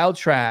 Kyle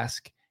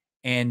Trask,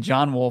 and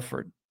John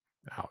Wolford.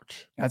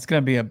 Ouch. That's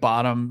going to be a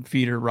bottom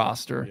feeder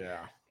roster. Yeah.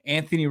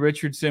 Anthony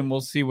Richardson,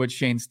 we'll see what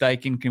Shane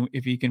Steichen can,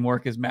 if he can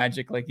work his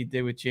magic like he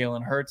did with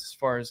Jalen Hurts as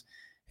far as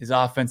his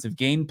offensive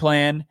game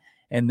plan.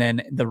 And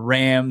then the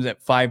Rams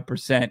at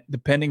 5%,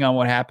 depending on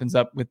what happens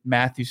up with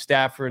Matthew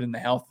Stafford and the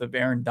health of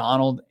Aaron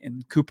Donald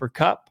and Cooper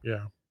Kupp.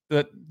 Yeah.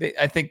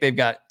 I think they've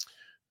got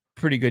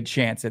pretty good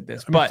chance at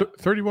this. I mean, but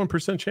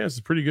 31% chance is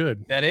pretty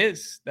good.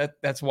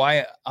 That's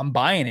why I'm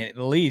buying it,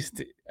 at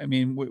least. I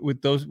mean,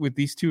 with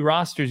these 2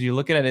 rosters, you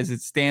look at it as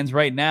it stands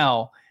right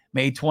now,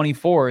 May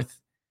 24th.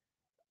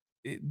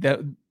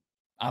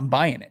 I'm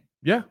buying it.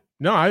 Yeah.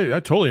 No, I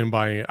totally am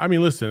buying it. I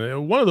mean,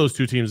 listen, one of those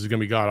 2 teams is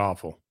going to be god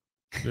awful.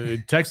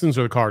 The Texans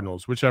or the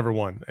Cardinals, whichever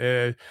one.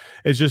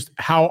 It's just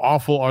how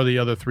awful are the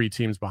other 3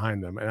 teams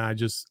behind them. And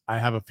I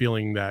have a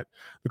feeling that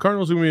the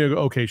Cardinals are going to be in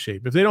okay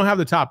shape. If they don't have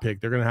the top pick,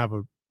 they're going to have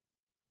a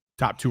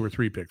top 2 or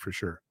 3 pick for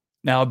sure.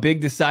 Now, a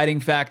big deciding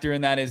factor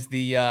in that is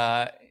the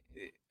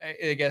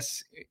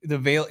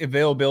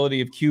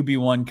availability of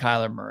QB1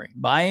 Kyler Murray.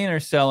 Buying or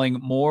selling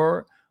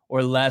more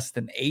or less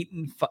than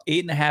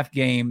 8.5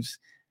 games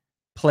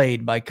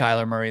played by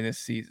Kyler Murray this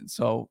season.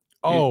 So,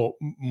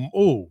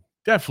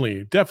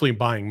 definitely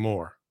buying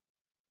more.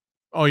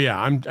 Oh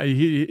yeah,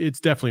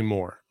 it's definitely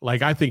more.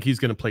 Like, I think he's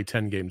going to play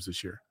 10 games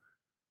this year.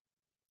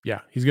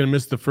 Yeah, he's going to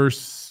miss the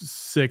first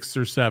 6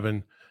 or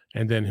 7,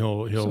 and then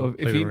he'll. So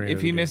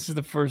if he misses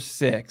the first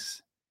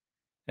 6,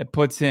 it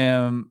puts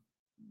him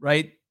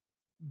right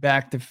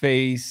back to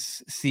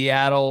face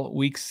Seattle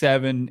week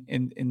 7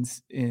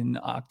 in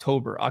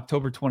October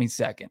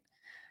 22nd.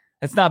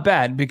 That's not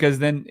bad, because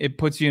then it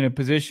puts you in a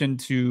position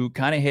to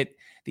kind of hit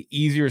the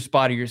easier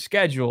spot of your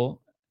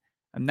schedule.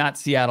 I'm not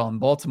Seattle and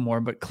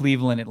Baltimore, but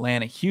Cleveland,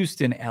 Atlanta,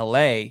 Houston,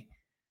 LA,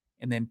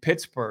 and then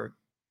Pittsburgh.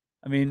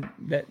 I mean,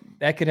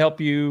 that could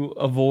help you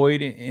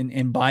avoid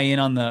and buy in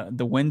on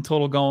the win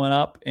total going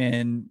up.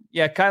 And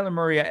yeah, Kyler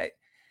Murray,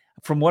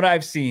 from what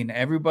I've seen,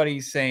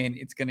 everybody's saying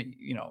it's going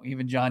to,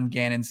 even John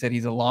Gannon said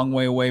he's a long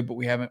way away, but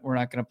we're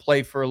not going to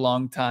play for a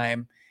long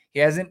time. He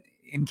hasn't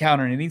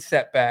encountered any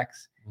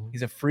setbacks.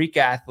 He's a freak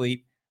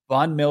athlete.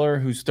 Von Miller,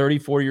 who's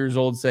 34 years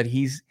old, said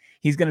he's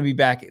going to be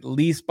back at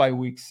least by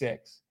week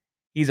 6.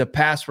 He's a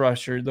pass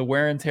rusher. The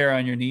wear and tear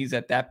on your knees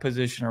at that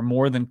position are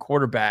more than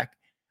quarterback.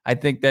 I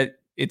think that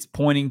it's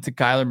pointing to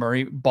Kyler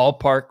Murray,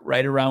 ballpark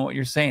right around what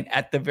you're saying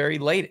at the very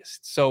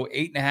latest. So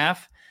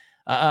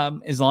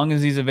 8.5, as long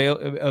as he's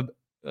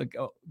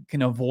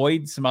can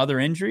avoid some other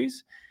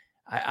injuries,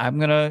 I'm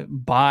going to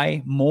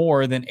buy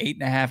more than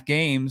 8.5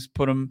 games,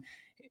 put him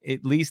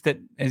at least at,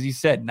 as you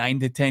said, 9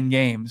 to 10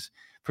 games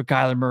for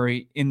Kyler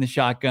Murray in the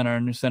shotgun or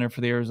under center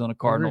for the Arizona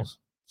Cardinals.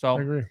 I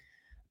agree.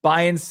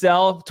 Buy and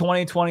sell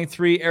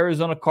 2023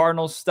 Arizona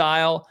Cardinals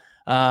style.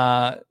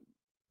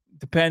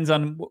 Depends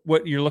on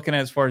what you're looking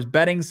at as far as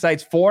betting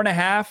sites.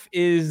 4.5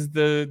 is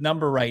the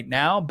number right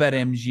now.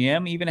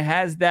 BetMGM even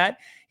has that.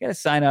 You got to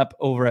sign up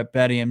over at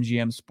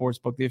BetMGM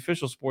Sportsbook, the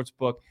official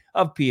sportsbook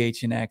of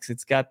PHNX.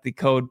 It's got the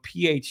code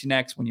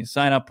PHNX when you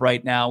sign up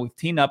right now. We've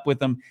teamed up with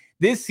them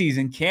this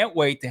season. Can't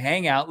wait to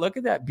hang out. Look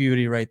at that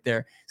beauty right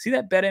there. See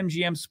that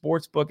BetMGM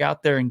Sportsbook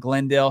out there in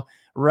Glendale,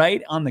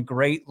 right on the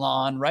Great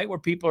Lawn, right where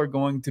people are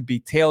going to be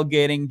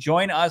tailgating.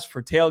 Join us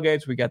for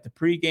tailgates. We got the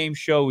pregame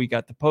show. We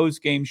got the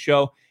postgame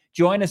show.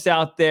 Join us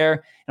out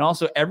there. And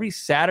also every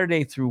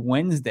Saturday through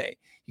Wednesday,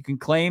 you can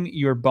claim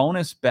your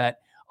bonus bet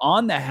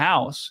on the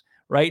house.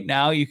 Right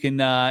now, you can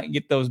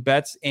get those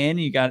bets in.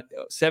 You got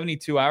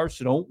 72 hours,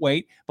 so don't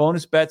wait.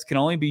 Bonus bets can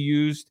only be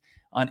used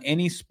on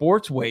any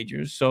sports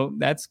wagers, so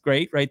that's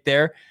great right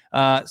there.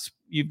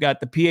 You've got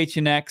the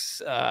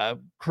PHNX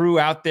crew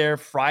out there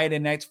Friday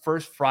nights,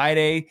 first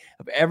Friday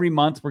of every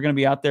month. We're going to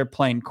be out there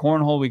playing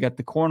cornhole. We got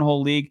the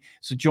Cornhole League.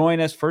 So join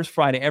us first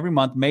Friday every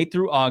month, May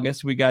through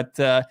August. We got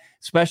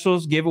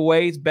specials,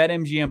 giveaways,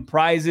 BetMGM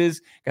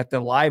prizes, got the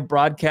live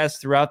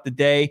broadcasts throughout the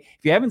day.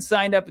 If you haven't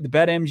signed up at the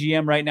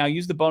BetMGM right now,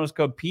 use the bonus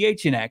code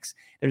PHNX.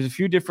 There's a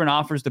few different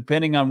offers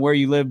depending on where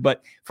you live.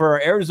 But for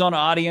our Arizona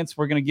audience,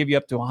 we're going to give you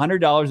up to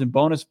 $100 in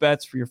bonus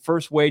bets for your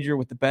first wager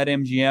with the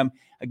BetMGM.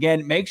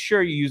 Again, make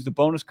sure you use the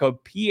bonus code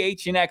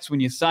PHNX when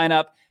you sign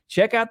up.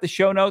 Check out the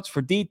show notes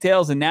for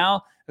details. And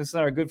now, let's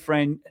let our good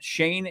friend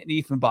Shane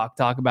Diefenbach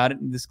talk about it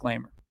in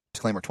disclaimer.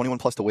 Disclaimer, 21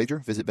 plus to wager.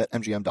 Visit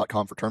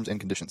BetMGM.com for terms and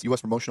conditions.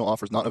 U.S. promotional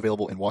offers not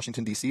available in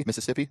Washington, D.C.,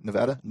 Mississippi,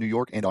 Nevada, New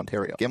York, and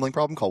Ontario. Gambling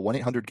problem? Call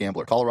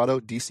 1-800-GAMBLER. Colorado,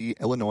 D.C.,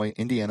 Illinois,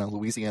 Indiana,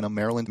 Louisiana,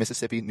 Maryland,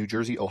 Mississippi, New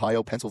Jersey,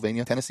 Ohio,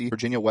 Pennsylvania, Tennessee,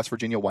 Virginia, West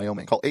Virginia,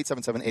 Wyoming. Call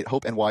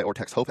 877-8-HOPE-NY or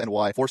text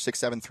HOPE-NY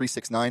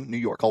 467-369, New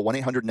York. Call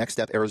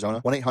 1-800-NEXT-STEP,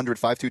 Arizona.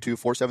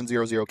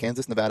 1-800-522-4700,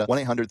 Kansas, Nevada.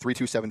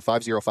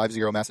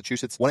 1-800-327-5050,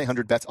 Massachusetts.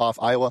 1-800-BETS-OFF,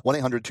 Iowa.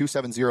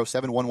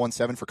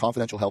 1-800-270-7117 for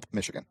confidential help,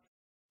 Michigan.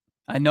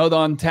 I know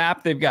on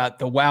tap, they've got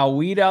the Wow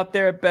Weed out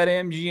there at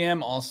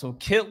BetMGM. Also,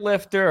 Kit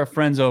Lifter, our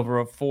friends over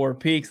at Four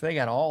Peaks. They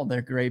got all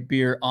their great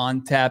beer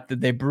on tap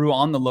that they brew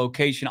on the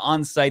location,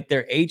 on site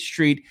there, 8th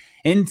Street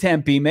in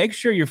Tempe. Make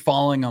sure you're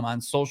following them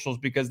on socials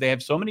because they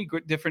have so many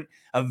different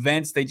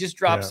events. They just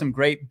dropped some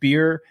great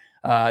beer.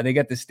 They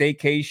got the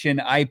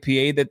Staycation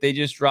IPA that they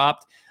just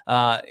dropped.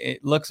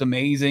 It looks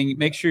amazing.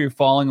 Make sure you're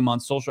following them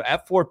on social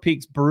at Four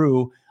Peaks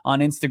Brew on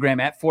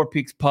Instagram, at Four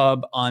Peaks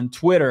Pub on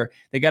Twitter.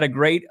 They got a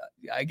great,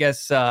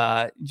 just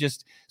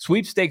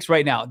sweepstakes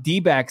right now.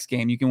 D-backs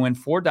game. You can win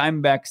 4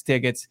 Diamondbacks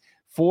tickets,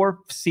 4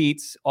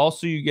 seats.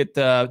 Also, you get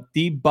the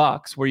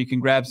D-Bucks where you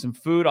can grab some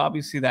food.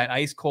 Obviously, that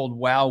ice cold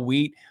Wow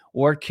Wheat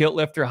or Kilt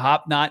Lifter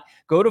Hop Knot.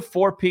 Go to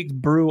Four Peaks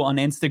Brew on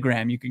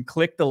Instagram. You can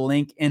click the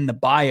link in the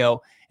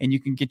bio and you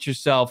can get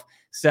yourself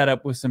set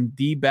up with some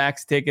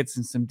D-backs tickets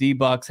and some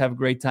D-Bucks. Have a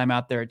great time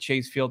out there at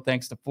Chase Field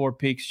thanks to Four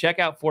Peaks. Check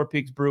out Four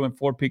Peaks Brew and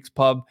Four Peaks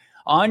Pub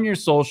on your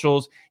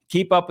socials.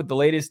 Keep up with the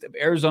latest of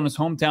Arizona's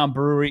hometown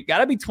brewery. Got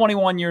to be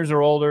 21 years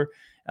or older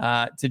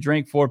to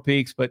drink Four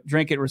Peaks, but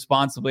drink it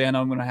responsibly. I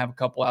know I'm going to have a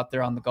couple out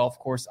there on the golf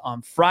course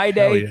on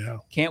Friday. Yeah.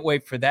 Can't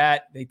wait for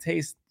that. They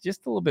taste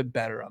just a little bit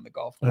better on the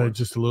golf course.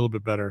 Just a little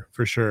bit better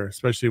for sure,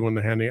 especially when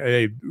they're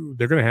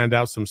they're going to hand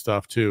out some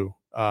stuff too.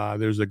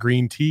 There's a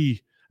green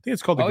tea. I think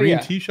it's called the green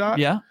tea shot.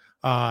 Yeah.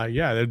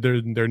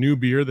 Their new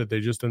beer that they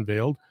just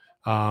unveiled.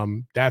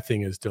 That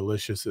thing is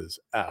delicious as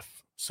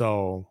F.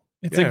 So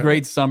it's a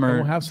great summer.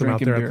 We'll have some out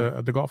there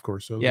at the golf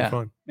course. So it'll be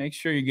fun. Make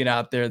sure you get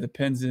out there. The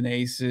Pins and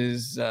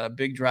Aces,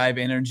 Big Drive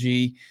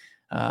Energy.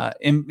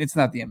 It's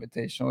not the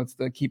Invitational. It's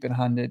the Keep It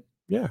 100.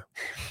 Yeah.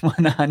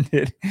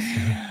 100.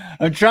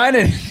 I'm trying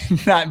to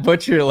not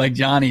butcher it like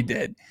Johnny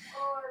did.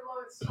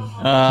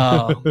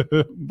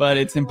 But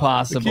it's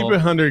impossible. Keep It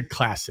 100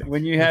 classic.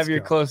 When you have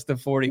your close to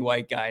 40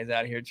 white guys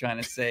out here trying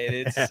to say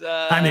it, it's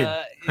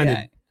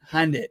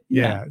 100.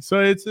 Yeah. So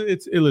it's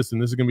listen,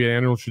 this is going to be an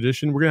annual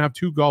tradition. We're going to have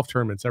 2 golf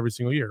tournaments every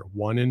single year.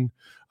 One in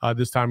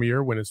this time of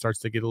year when it starts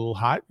to get a little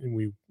hot and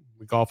we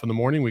golf in the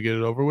morning, we get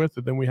it over with,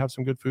 and then we have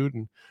some good food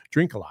and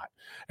drink a lot.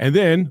 And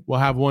then we'll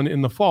have one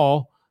in the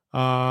fall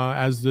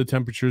as the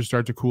temperatures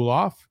start to cool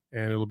off,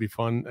 and it'll be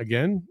fun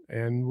again.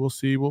 And we'll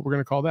see what we're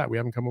going to call that. We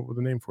haven't come up with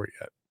a name for it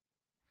yet.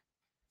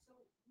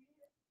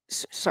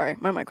 Sorry,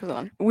 my mic was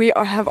on. We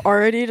have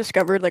already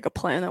discovered like a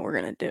plan that we're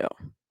gonna do,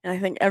 and I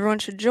think everyone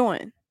should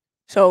join.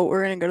 So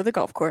we're gonna go to the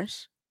golf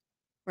course.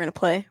 We're gonna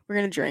play. We're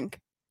gonna drink.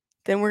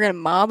 Then we're gonna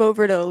mob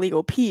over to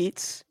Illegal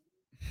Pete's,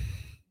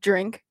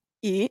 drink,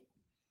 eat,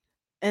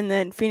 and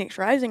then Phoenix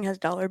Rising has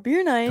dollar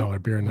beer night. Dollar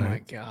beer Oh night. my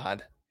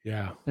God.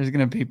 Yeah. There's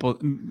going to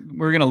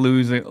we're going to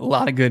lose a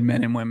lot of good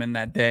men and women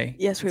that day.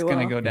 Yes, we It's will.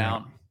 going to go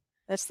down.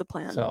 That's the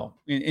plan. So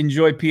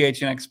enjoy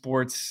PHNX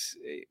Sports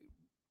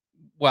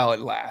while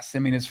it lasts. I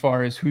mean, as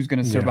far as who's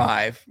going to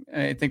survive,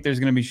 I think there's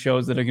going to be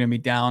shows that are going to be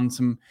down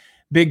some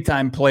big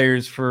time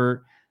players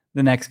for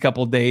the next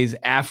couple of days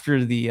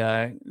after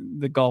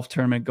the golf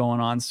tournament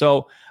going on.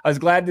 So I was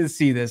glad to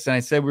see this, and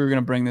I said we were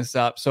going to bring this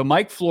up. So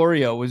Mike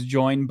Florio was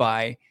joined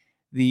by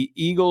the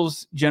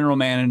Eagles general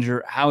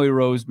manager, Howie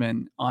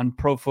Roseman, on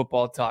Pro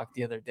Football Talk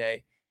the other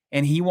day.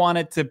 And he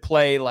wanted to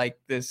play like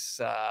this.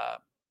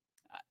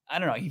 I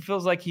don't know. He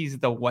feels like he's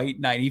the White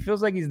Knight. He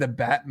feels like he's the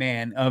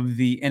Batman of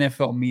the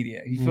NFL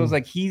media. He feels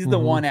like he's the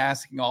one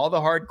asking all the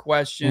hard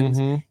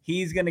questions.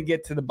 He's going to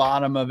get to the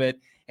bottom of it.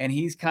 And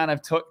he's kind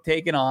of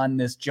taken on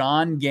this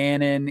John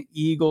Gannon,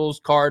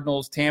 Eagles,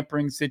 Cardinals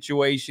tampering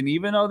situation.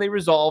 Even though they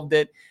resolved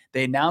it,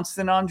 they announced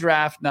it on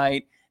draft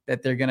night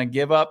that they're going to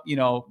give up,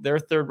 their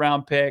 3rd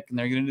round pick, and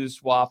they're going to do the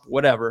swap,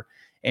 whatever.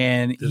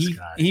 And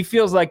he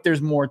feels like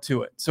there's more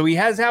to it. So he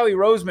has Howie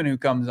Roseman who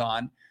comes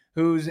on,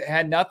 who's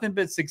had nothing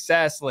but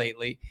success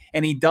lately,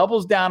 and he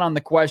doubles down on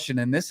the question.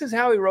 And this is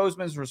Howie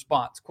Roseman's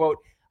response, quote,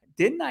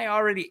 "Didn't I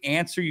already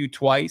answer you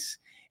twice?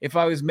 If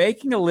I was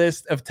making a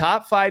list of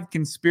top 5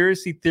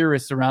 conspiracy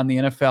theorists around the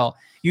NFL,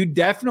 you'd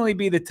definitely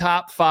be the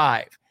top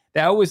 5.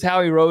 That was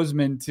Howie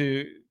Roseman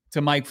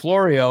to Mike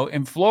Florio.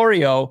 And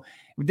Florio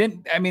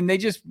they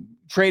just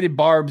traded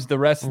barbs the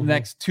rest of the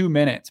next 2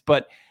 minutes.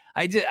 But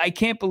I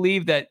can't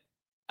believe that.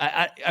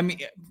 I mean,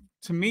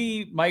 to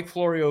me, Mike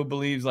Florio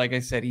believes, like I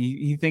said,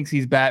 he thinks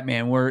he's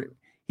Batman, where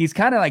he's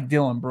kind of like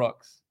Dylan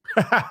Brooks.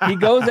 He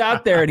goes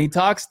out there and he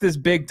talks this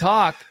big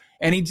talk,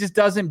 and he just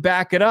doesn't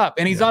back it up.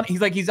 And he's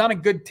on a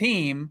good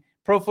team.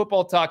 Pro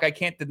Football Talk, I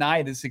can't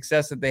deny the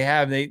success that they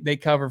have. They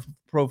cover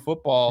pro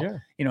football,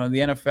 the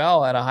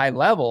NFL at a high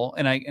level,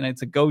 and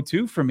it's a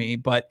go-to for me.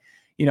 But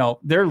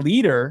their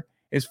leader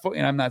is,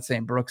 and I'm not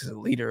saying Brooks is a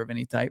leader of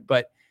any type,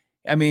 but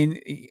I mean,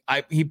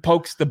 he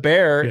pokes the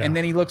bear and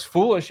then he looks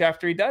foolish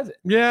after he does it.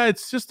 Yeah,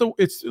 it's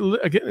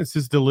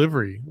his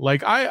delivery.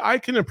 Like I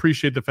can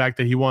appreciate the fact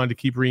that he wanted to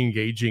keep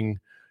re-engaging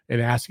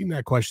and asking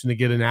that question to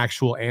get an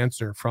actual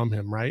answer from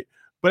him, right?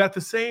 But at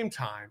the same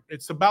time,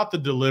 it's about the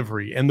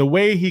delivery and the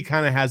way he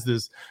kind of has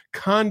this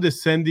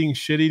condescending,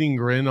 shit-eating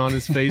grin on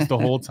his face the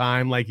whole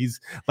time. Like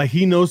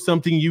he knows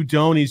something you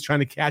don't. He's trying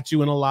to catch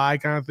you in a lie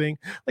kind of thing.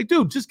 Like,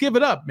 dude, just give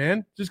it up,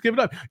 man. Just give it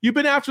up. You've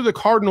been after the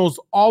Cardinals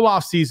all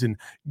off season.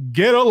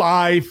 Get a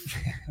life.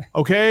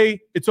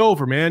 Okay? It's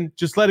over, man.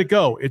 Just let it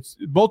go. It's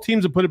both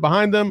teams have put it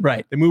behind them.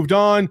 Right. They moved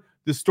on.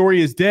 The story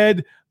is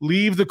dead.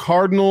 Leave the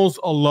Cardinals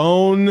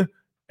alone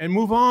and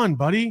move on,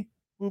 buddy.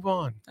 Move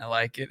on. I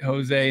like it.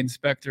 Jose,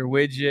 Inspector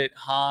Widget,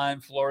 Han,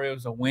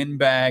 Florio's a win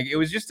bag. It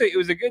was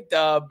a good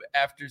dub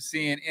after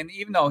seeing, and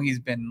even though he's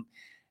been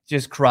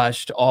just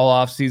crushed all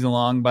off season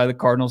long by the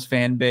Cardinals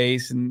fan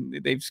base, and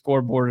they've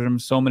scoreboarded him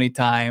so many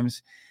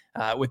times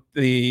with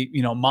the,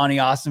 Monty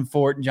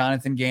Austin-Fort and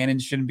Jonathan Gannon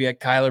shouldn't be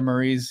at Kyler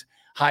Murray's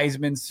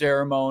Heisman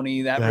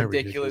ceremony, that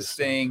ridiculous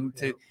thing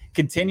to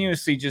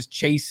continuously just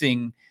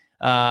chasing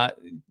the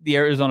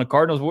Arizona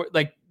Cardinals.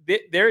 Like,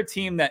 they're a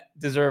team that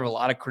deserve a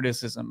lot of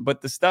criticism, but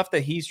the stuff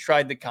that he's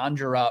tried to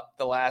conjure up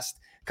the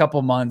last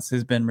couple months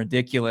has been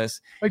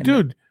ridiculous. Like,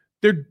 dude,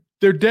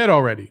 they're dead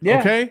already. Yeah,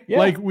 okay. Yeah.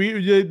 Like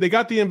they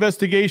got the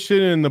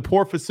investigation and the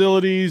poor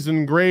facilities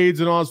and grades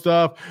and all that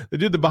stuff. They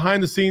did the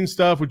behind the scenes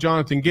stuff with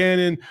Jonathan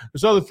Gannon.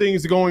 There's other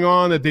things going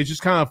on that they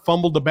just kind of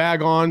fumbled the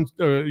bag on,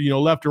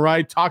 left and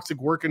right, toxic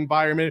work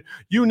environment,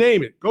 you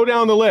name it, go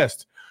down the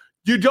list.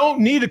 You don't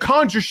need to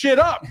conjure shit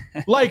up.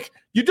 Like,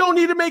 you don't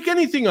need to make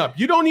anything up.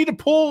 You don't need to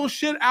pull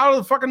shit out of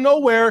the fucking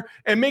nowhere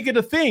and make it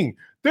a thing.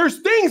 There's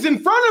things in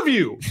front of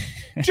you.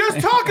 Just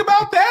talk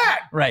about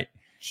that. Right.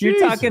 You're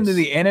talking to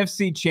the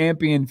NFC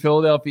champion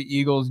Philadelphia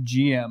Eagles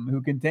GM,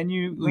 who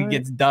continually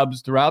gets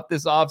dubs throughout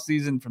this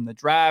offseason from the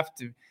draft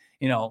to,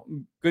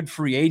 good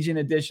free agent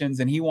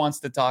additions. And he wants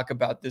to talk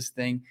about this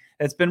thing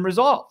that's been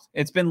resolved.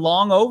 It's been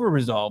long over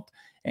resolved.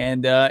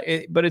 And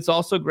but it's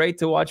also great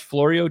to watch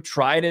Florio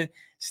try to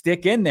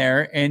stick in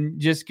there and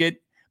just get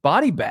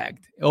body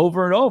bagged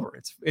over and over.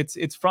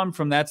 It's fun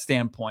from that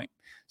standpoint.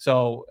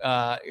 So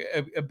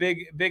a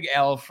big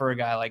L for a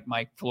guy like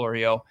Mike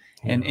Florio,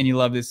 and you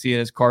love to see it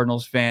as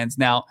Cardinals fans.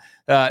 Now,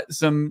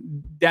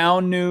 some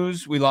down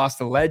news. We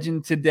lost a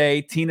legend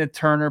today. Tina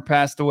Turner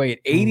passed away at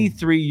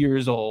 83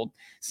 years old.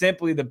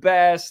 Simply the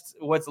best.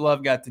 What's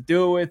love got to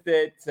do with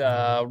it?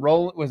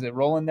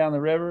 Rolling Down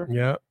the River?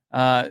 Yeah.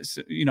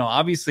 So,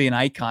 obviously an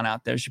icon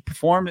out there. She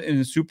performed in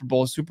the Super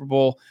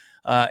Bowl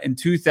in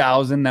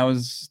 2000. That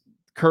was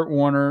Kurt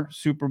Warner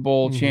Super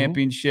Bowl Mhm.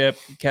 championship,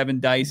 Kevin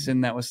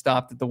Dyson that was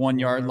stopped at the 1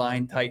 yard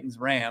line, Titans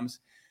Rams.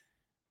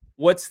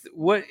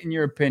 What in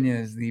your opinion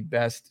is the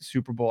best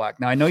Super Bowl act?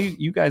 Now I know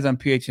you guys on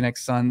PHNX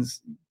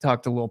Suns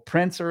talked a little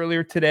Prince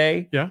earlier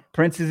today. Yeah.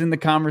 Prince is in the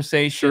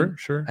conversation.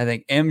 Sure. I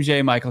think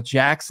MJ, Michael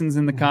Jackson's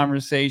in the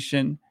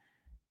conversation.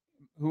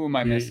 Who am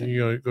I missing?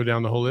 You go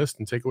down the whole list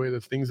and take away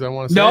the things I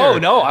want to say.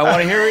 No, I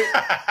want to hear it.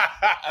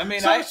 I mean,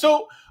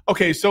 so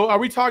are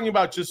we talking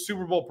about just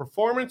Super Bowl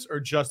performance or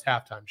just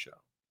halftime show?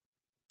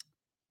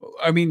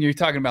 I mean, you're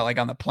talking about like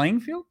on the playing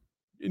field?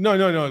 No.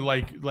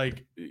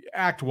 Like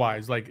act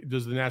wise, like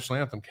does the national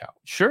anthem count?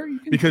 Sure,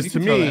 Because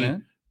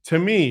to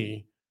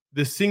me,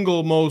 the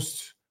single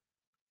most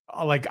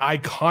like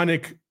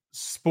iconic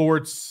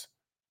sports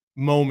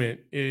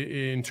moment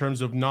in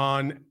terms of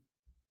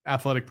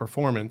non-athletic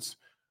performance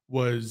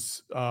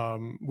was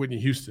Whitney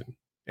Houston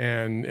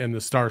and the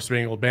Star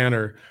Spangled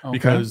Banner,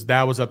 because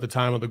that was at the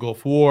time of the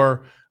Gulf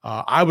War.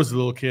 I was a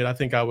little kid. I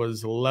think I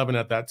was 11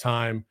 at that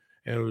time.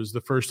 And it was the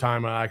first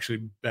time I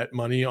actually bet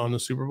money on the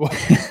Super Bowl.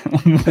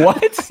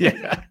 What?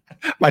 Yeah.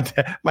 My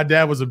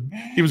dad was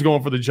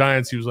going for the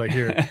Giants. He was like,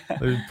 here,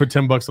 put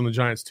 $10 on the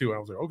Giants too. And I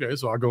was like, okay,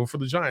 so I'll go for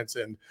the Giants.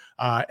 And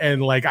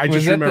like, I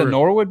just remember the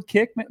Norwood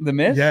kick, the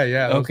miss. Yeah.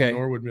 That was Okay. the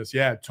Norwood miss.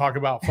 Yeah. Talk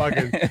about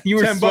fucking You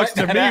were $10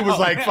 to me out. was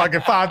like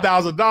fucking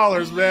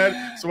 $5,000,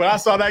 man. So when I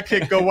saw that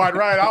kick go wide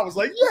right, I was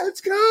like, yeah,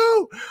 let's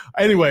go.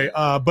 Anyway,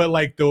 but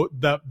like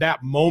that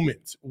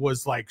moment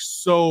was like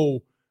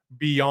so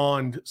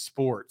beyond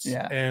sports.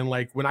 Yeah. And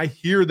like when I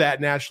hear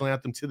that national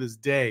anthem to this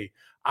day,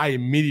 I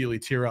immediately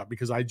tear up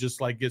because I just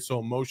like get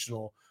so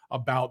emotional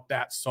about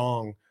that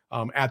song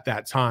at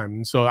that time.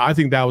 And so I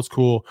think that was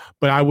cool.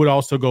 But I would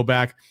also go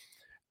back.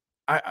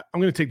 I'm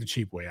going to take the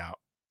cheap way out.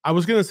 I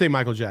was going to say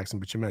Michael Jackson,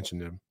 but you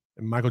mentioned him.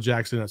 And Michael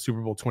Jackson at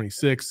Super Bowl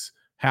 26,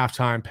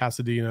 halftime,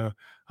 Pasadena,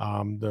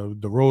 the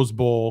Rose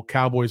Bowl,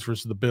 Cowboys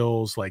versus the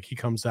Bills. Like he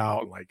comes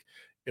out and like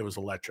it was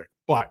electric.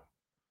 But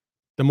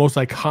the most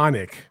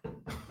iconic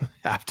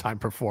halftime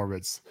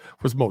performance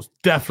was most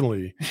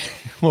definitely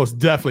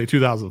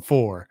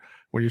 2004,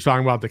 when you're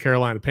talking about the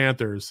Carolina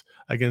Panthers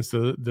against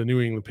the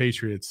New England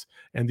Patriots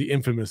and the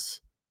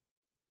infamous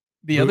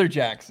other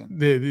Jackson.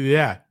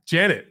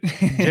 Janet,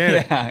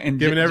 yeah, and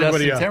giving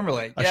everybody Justin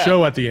Timberlake. a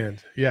show at the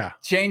end. Yeah,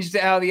 changed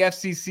how the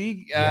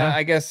FCC,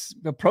 I guess,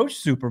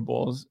 approached Super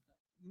Bowls.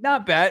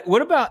 Not bad.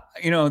 What about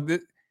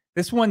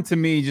this one to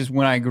me? Just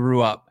when I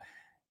grew up.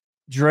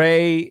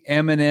 Dre,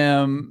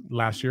 Eminem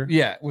last year.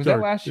 Yeah, was that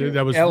last year?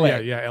 That was LA.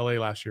 Yeah, LA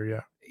last year. Yeah.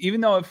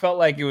 Even though it felt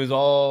like it was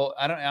all,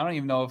 I don't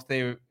even know if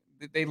they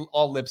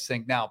all lip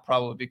sync now,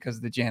 probably because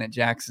of the Janet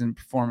Jackson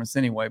performance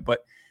anyway.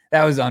 But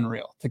that was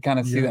unreal to kind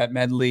of see that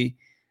medley.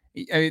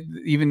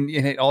 Even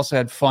it also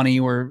had Funny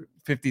where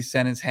 50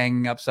 Cent is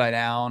hanging upside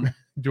down,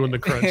 doing the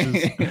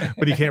crunches,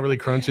 but he can't really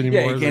crunch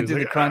anymore. Yeah, he can't do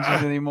the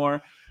crunches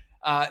anymore.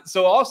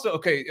 So also,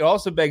 it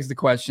also begs the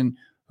question.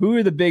 Who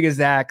are the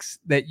biggest acts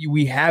that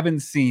we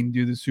haven't seen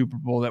do the Super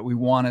Bowl that we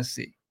want to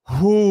see?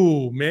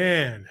 Oh,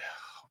 man.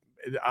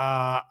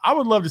 I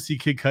would love to see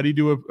Kid Cudi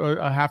do a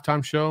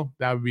halftime show.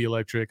 That would be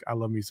electric. I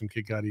love me some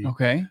Kid Cudi.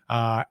 Okay.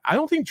 I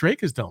don't think Drake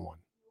has done one.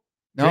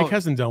 Drake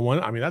hasn't done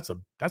one. I mean, that's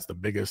the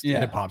biggest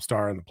hip hop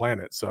star on the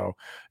planet. So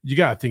you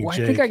got to think.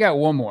 Well, I think I got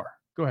one more.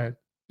 Go ahead.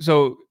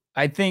 So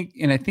I think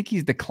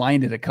he's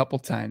declined it a couple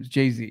times.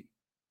 Jay-Z.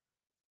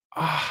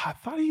 I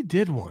thought he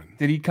did one.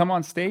 Did he come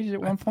on stage at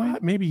one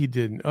point? Maybe he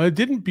didn't.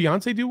 Didn't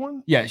Beyonce do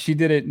one? Yeah, she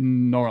did it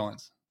in New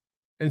Orleans.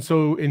 And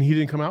he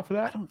didn't come out for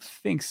that? I don't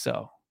think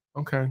so.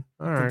 Okay.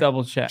 All right.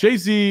 Double check.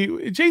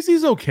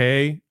 Jay-Z's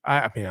okay.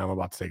 I mean, I'm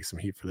about to take some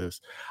heat for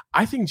this.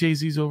 I think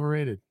Jay-Z's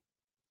overrated.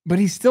 But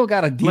he's still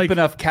got a deep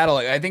enough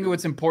catalog. I think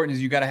what's important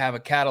is you got to have a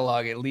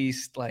catalog, at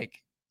least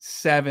like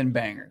 7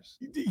 bangers.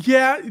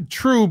 Yeah,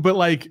 true.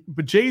 But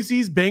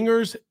Jay-Z's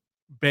bangers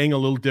bang a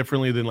little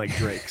differently than like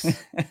Drake's,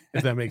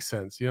 if that makes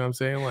sense. You know what I'm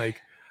saying? Like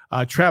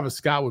Travis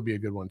Scott would be a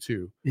good one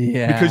too.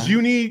 Yeah. Because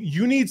you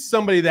need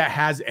somebody that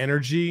has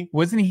energy.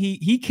 Wasn't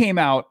he came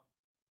out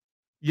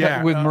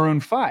with Maroon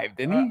 5,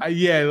 didn't he?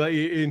 Yeah,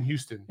 in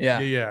Houston.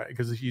 Yeah,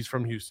 because he's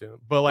from Houston.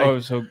 But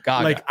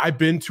I've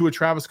been to a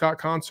Travis Scott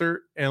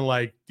concert and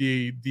like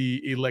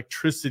the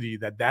electricity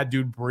that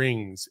dude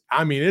brings.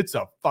 I mean, it's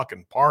a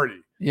fucking party.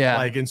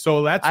 Yeah. And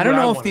so that's I don't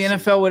know if the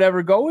NFL would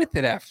ever go with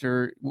it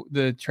after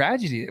the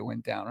tragedy that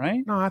went down, right?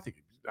 No, I think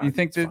you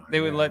think that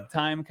they would let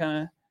time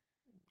kind of.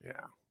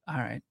 Yeah. All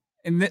right.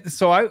 And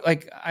so I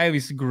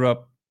obviously grew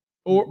up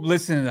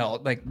listening to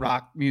like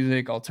rock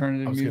music,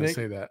 alternative music. I was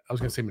going to say that. I was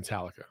going to say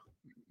Metallica.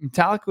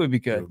 Metallica would be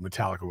good.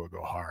 Metallica would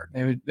go hard.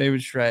 They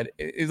would shred.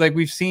 It's like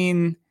we've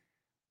seen.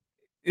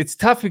 It's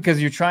tough because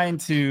you're trying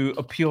to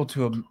appeal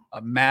to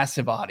a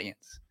massive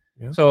audience.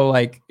 Yeah. So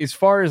like as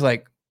far as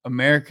like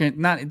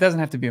American, it doesn't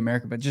have to be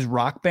American, but just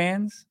rock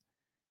bands.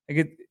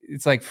 Like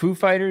it's like Foo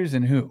Fighters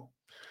and who?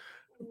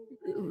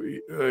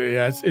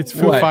 Yeah, it's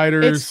Foo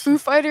Fighters. It's Foo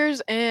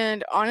Fighters,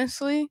 and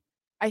honestly,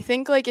 I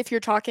think like if you're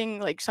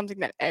talking like something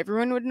that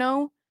everyone would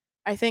know,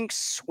 I think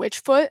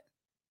Switchfoot.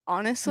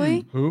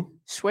 Honestly, who?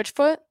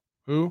 Switchfoot.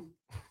 Who?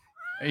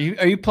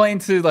 Are you playing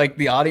to like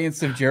the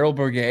audience of Gerald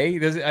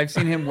Bourguet? I've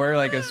seen him wear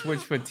like a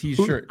Switchfoot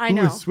T-shirt. I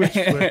know. Who is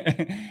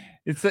Switchfoot?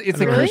 It's a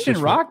Really? Christian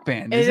Switchfoot. rock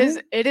band.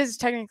 It is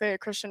technically a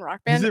Christian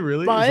rock band. Is it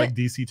really? But It's like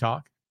DC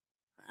Talk.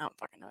 I don't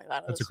fucking know what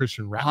that That's is. a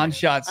Christian rap. Han band.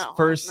 Shot's Oh,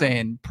 first no.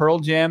 saying Pearl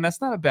Jam.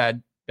 That's not a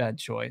bad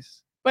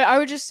choice. But I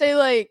would just say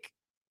like,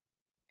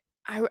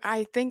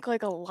 I think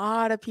like a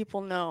lot of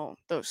people know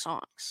those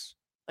songs,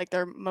 like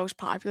their most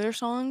popular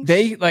songs.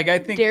 They like I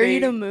think Dare they, You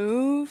to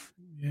Move.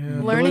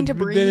 Yeah, Learning to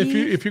but then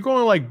Breathe. if you're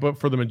going like, but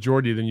for the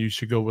majority, then you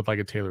should go with like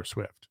a Taylor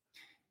Swift.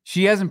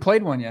 She hasn't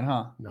played one yet,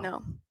 huh?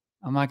 No.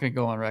 I'm not gonna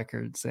go on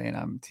record saying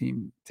I'm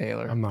Team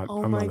Taylor. I'm not.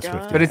 Oh I'm my not a Swift.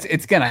 God. But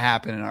it's gonna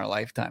happen in our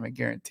lifetime. I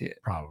guarantee it.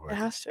 Probably. It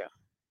has to.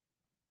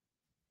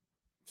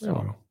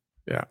 So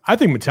yeah, I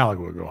think Metallica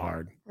would go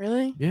hard.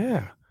 Really?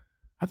 Yeah,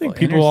 I think Well,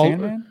 people all.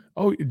 Sandman?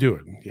 Oh, do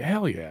it. Yeah,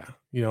 hell yeah.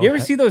 You know. You ever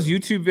see those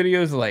YouTube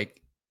videos of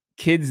like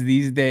kids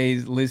these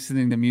days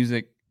listening to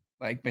music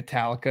like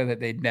Metallica that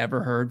they'd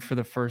never heard for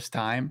the first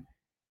time,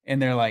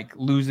 and they're like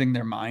losing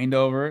their mind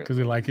over it? because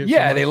they like it?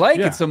 Yeah, so they much? like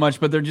Yeah. it so much,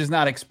 but they're just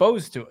not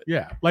exposed to it.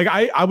 Yeah, like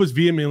I was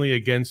vehemently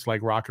against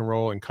like rock and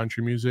roll and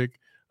country music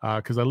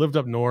because I lived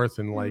up north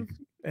and like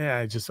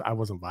I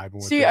wasn't vibing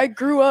with See, it. I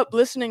grew up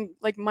listening,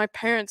 like my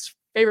parents'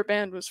 favorite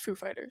band was Foo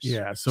Fighters.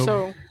 Yeah, so,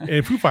 So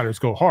and Foo Fighters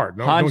go hard.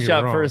 No, Han don't get me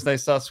Shot wrong. first. I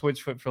saw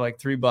Switchfoot for like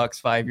 $3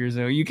 5 years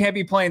ago. You can't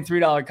be playing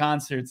 $3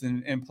 concerts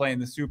and playing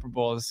the Super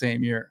Bowl the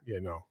same year. Yeah,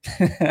 no,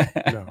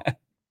 no.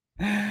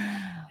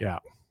 Yeah.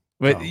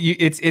 But So.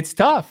 it's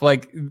tough.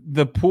 Like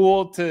the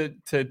pool to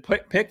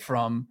pick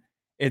from,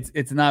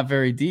 it's not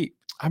very deep.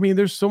 I mean,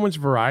 there's so much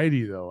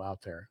variety though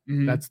out there.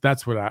 Mhm.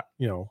 That's what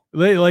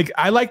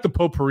I like the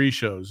potpourri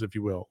shows, if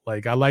you will.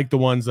 Like I like the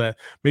ones that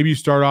maybe you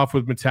start off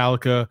with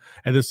Metallica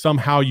and then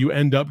somehow you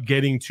end up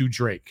getting to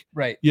Drake.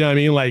 Right. You know what I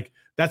mean? Like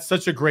that's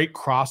such a great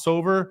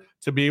crossover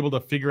to be able to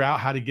figure out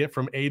how to get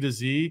from A to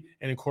Z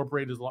and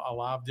incorporate a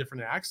lot of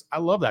different acts. I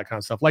love that kind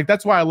of stuff. Like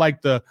that's why I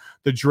like the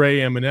Dre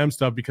Eminem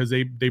stuff, because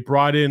they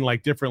brought in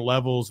like different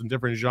levels and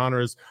different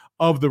genres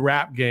of the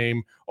rap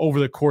game over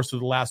the course of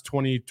the last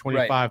 20,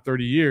 25,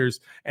 30 years.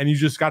 And you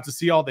just got to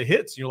see all the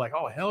hits. And you're like,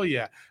 oh, hell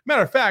yeah.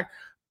 Matter of fact,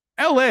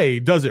 LA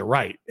does it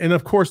right. And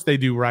of course they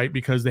do right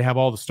because they have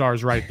all the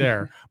stars right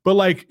there. But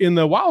like in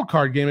the wild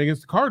card game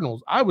against the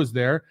Cardinals, I was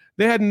there.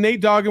 They had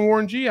Nate Dogg and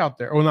Warren G out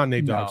there. Oh, not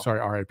Nate Dogg. No. Sorry,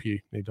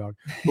 RIP Nate Dogg.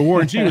 But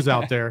Warren G was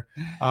out there.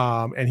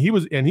 And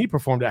he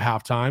performed at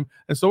halftime.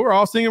 And so we're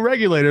all singing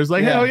Regulators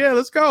like, hell yeah,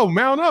 let's go.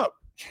 Mount up.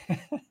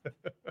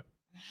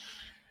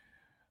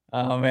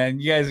 Oh man,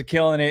 you guys are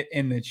killing it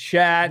in the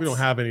chat. We don't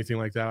have anything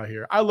like that out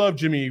here. I love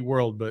Jimmy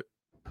World, but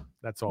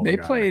that's all. They we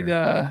got out played.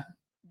 here.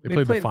 They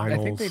played the finals.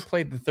 I think they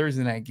played the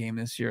Thursday night game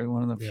this year.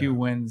 One of the few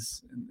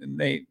wins.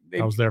 And I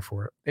was there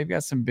for it. They've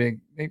got some big.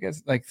 They've got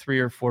like 3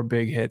 or 4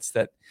 big hits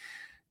that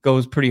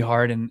goes pretty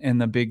hard in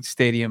the big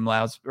stadium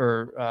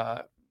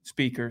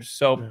speakers.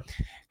 So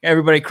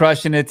everybody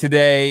crushing it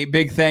today.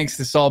 Big thanks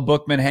to Saul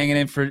Bookman hanging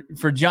in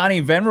for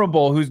Johnny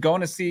Venerable, who's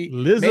going to see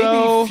Lizzo.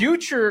 maybe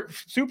future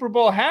Super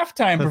Bowl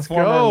halftime Let's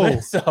performer go.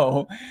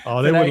 Lizzo.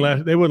 Oh, they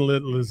wouldn't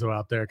let Lizzo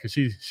out there because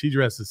she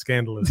dresses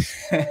scandalous.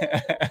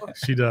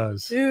 She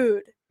does.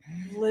 dude,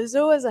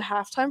 Lizzo as a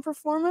halftime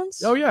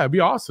performance? Oh yeah, it'd be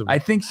awesome. I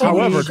think she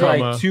However, needs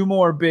like 2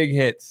 more big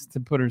hits to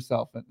put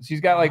herself in. She's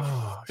got like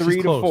 3 she's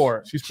to close.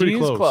 4. She's pretty She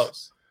is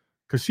close.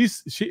 Because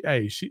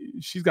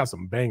she's got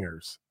some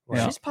bangers.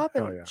 Yeah. She's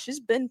popping. Hell yeah. She's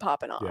been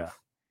popping off. Yeah.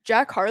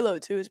 Jack Harlow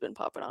too has been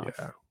popping off.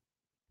 Yeah.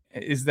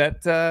 Is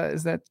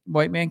that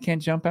White Man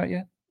Can't Jump out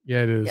yet?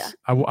 Yeah, it is. Yeah.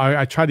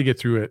 I tried to get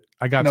through it.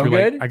 I got No through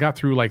good? I got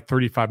through like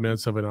 35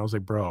 minutes of it. And I was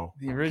like, bro,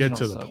 The get original's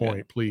to the so point,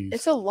 good. please.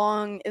 It's a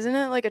long, isn't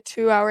it like a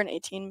 2 hour and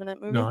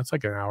 18-minute movie? No, it's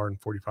like an hour and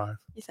 45.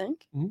 You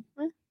think? All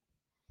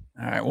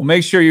right. Well,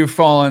 make sure you're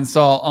following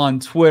Saul on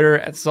Twitter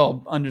at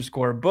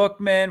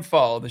Saul_Bookman.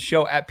 Follow the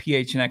show at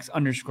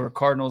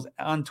PHNX_Cardinals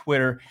on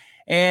Twitter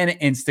and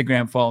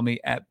Instagram. Follow me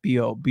at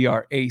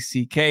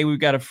BOBRACK. We've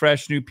got a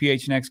fresh new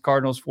PHNX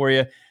Cardinals for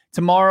you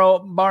tomorrow,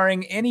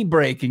 barring any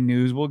breaking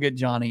news. We'll get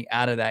Johnny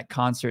out of that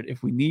concert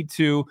if we need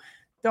to.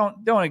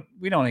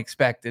 We don't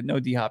expect it.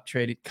 No D-Hop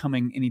trade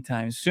coming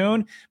anytime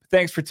soon. But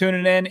thanks for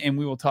tuning in, and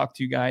we will talk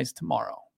to you guys tomorrow.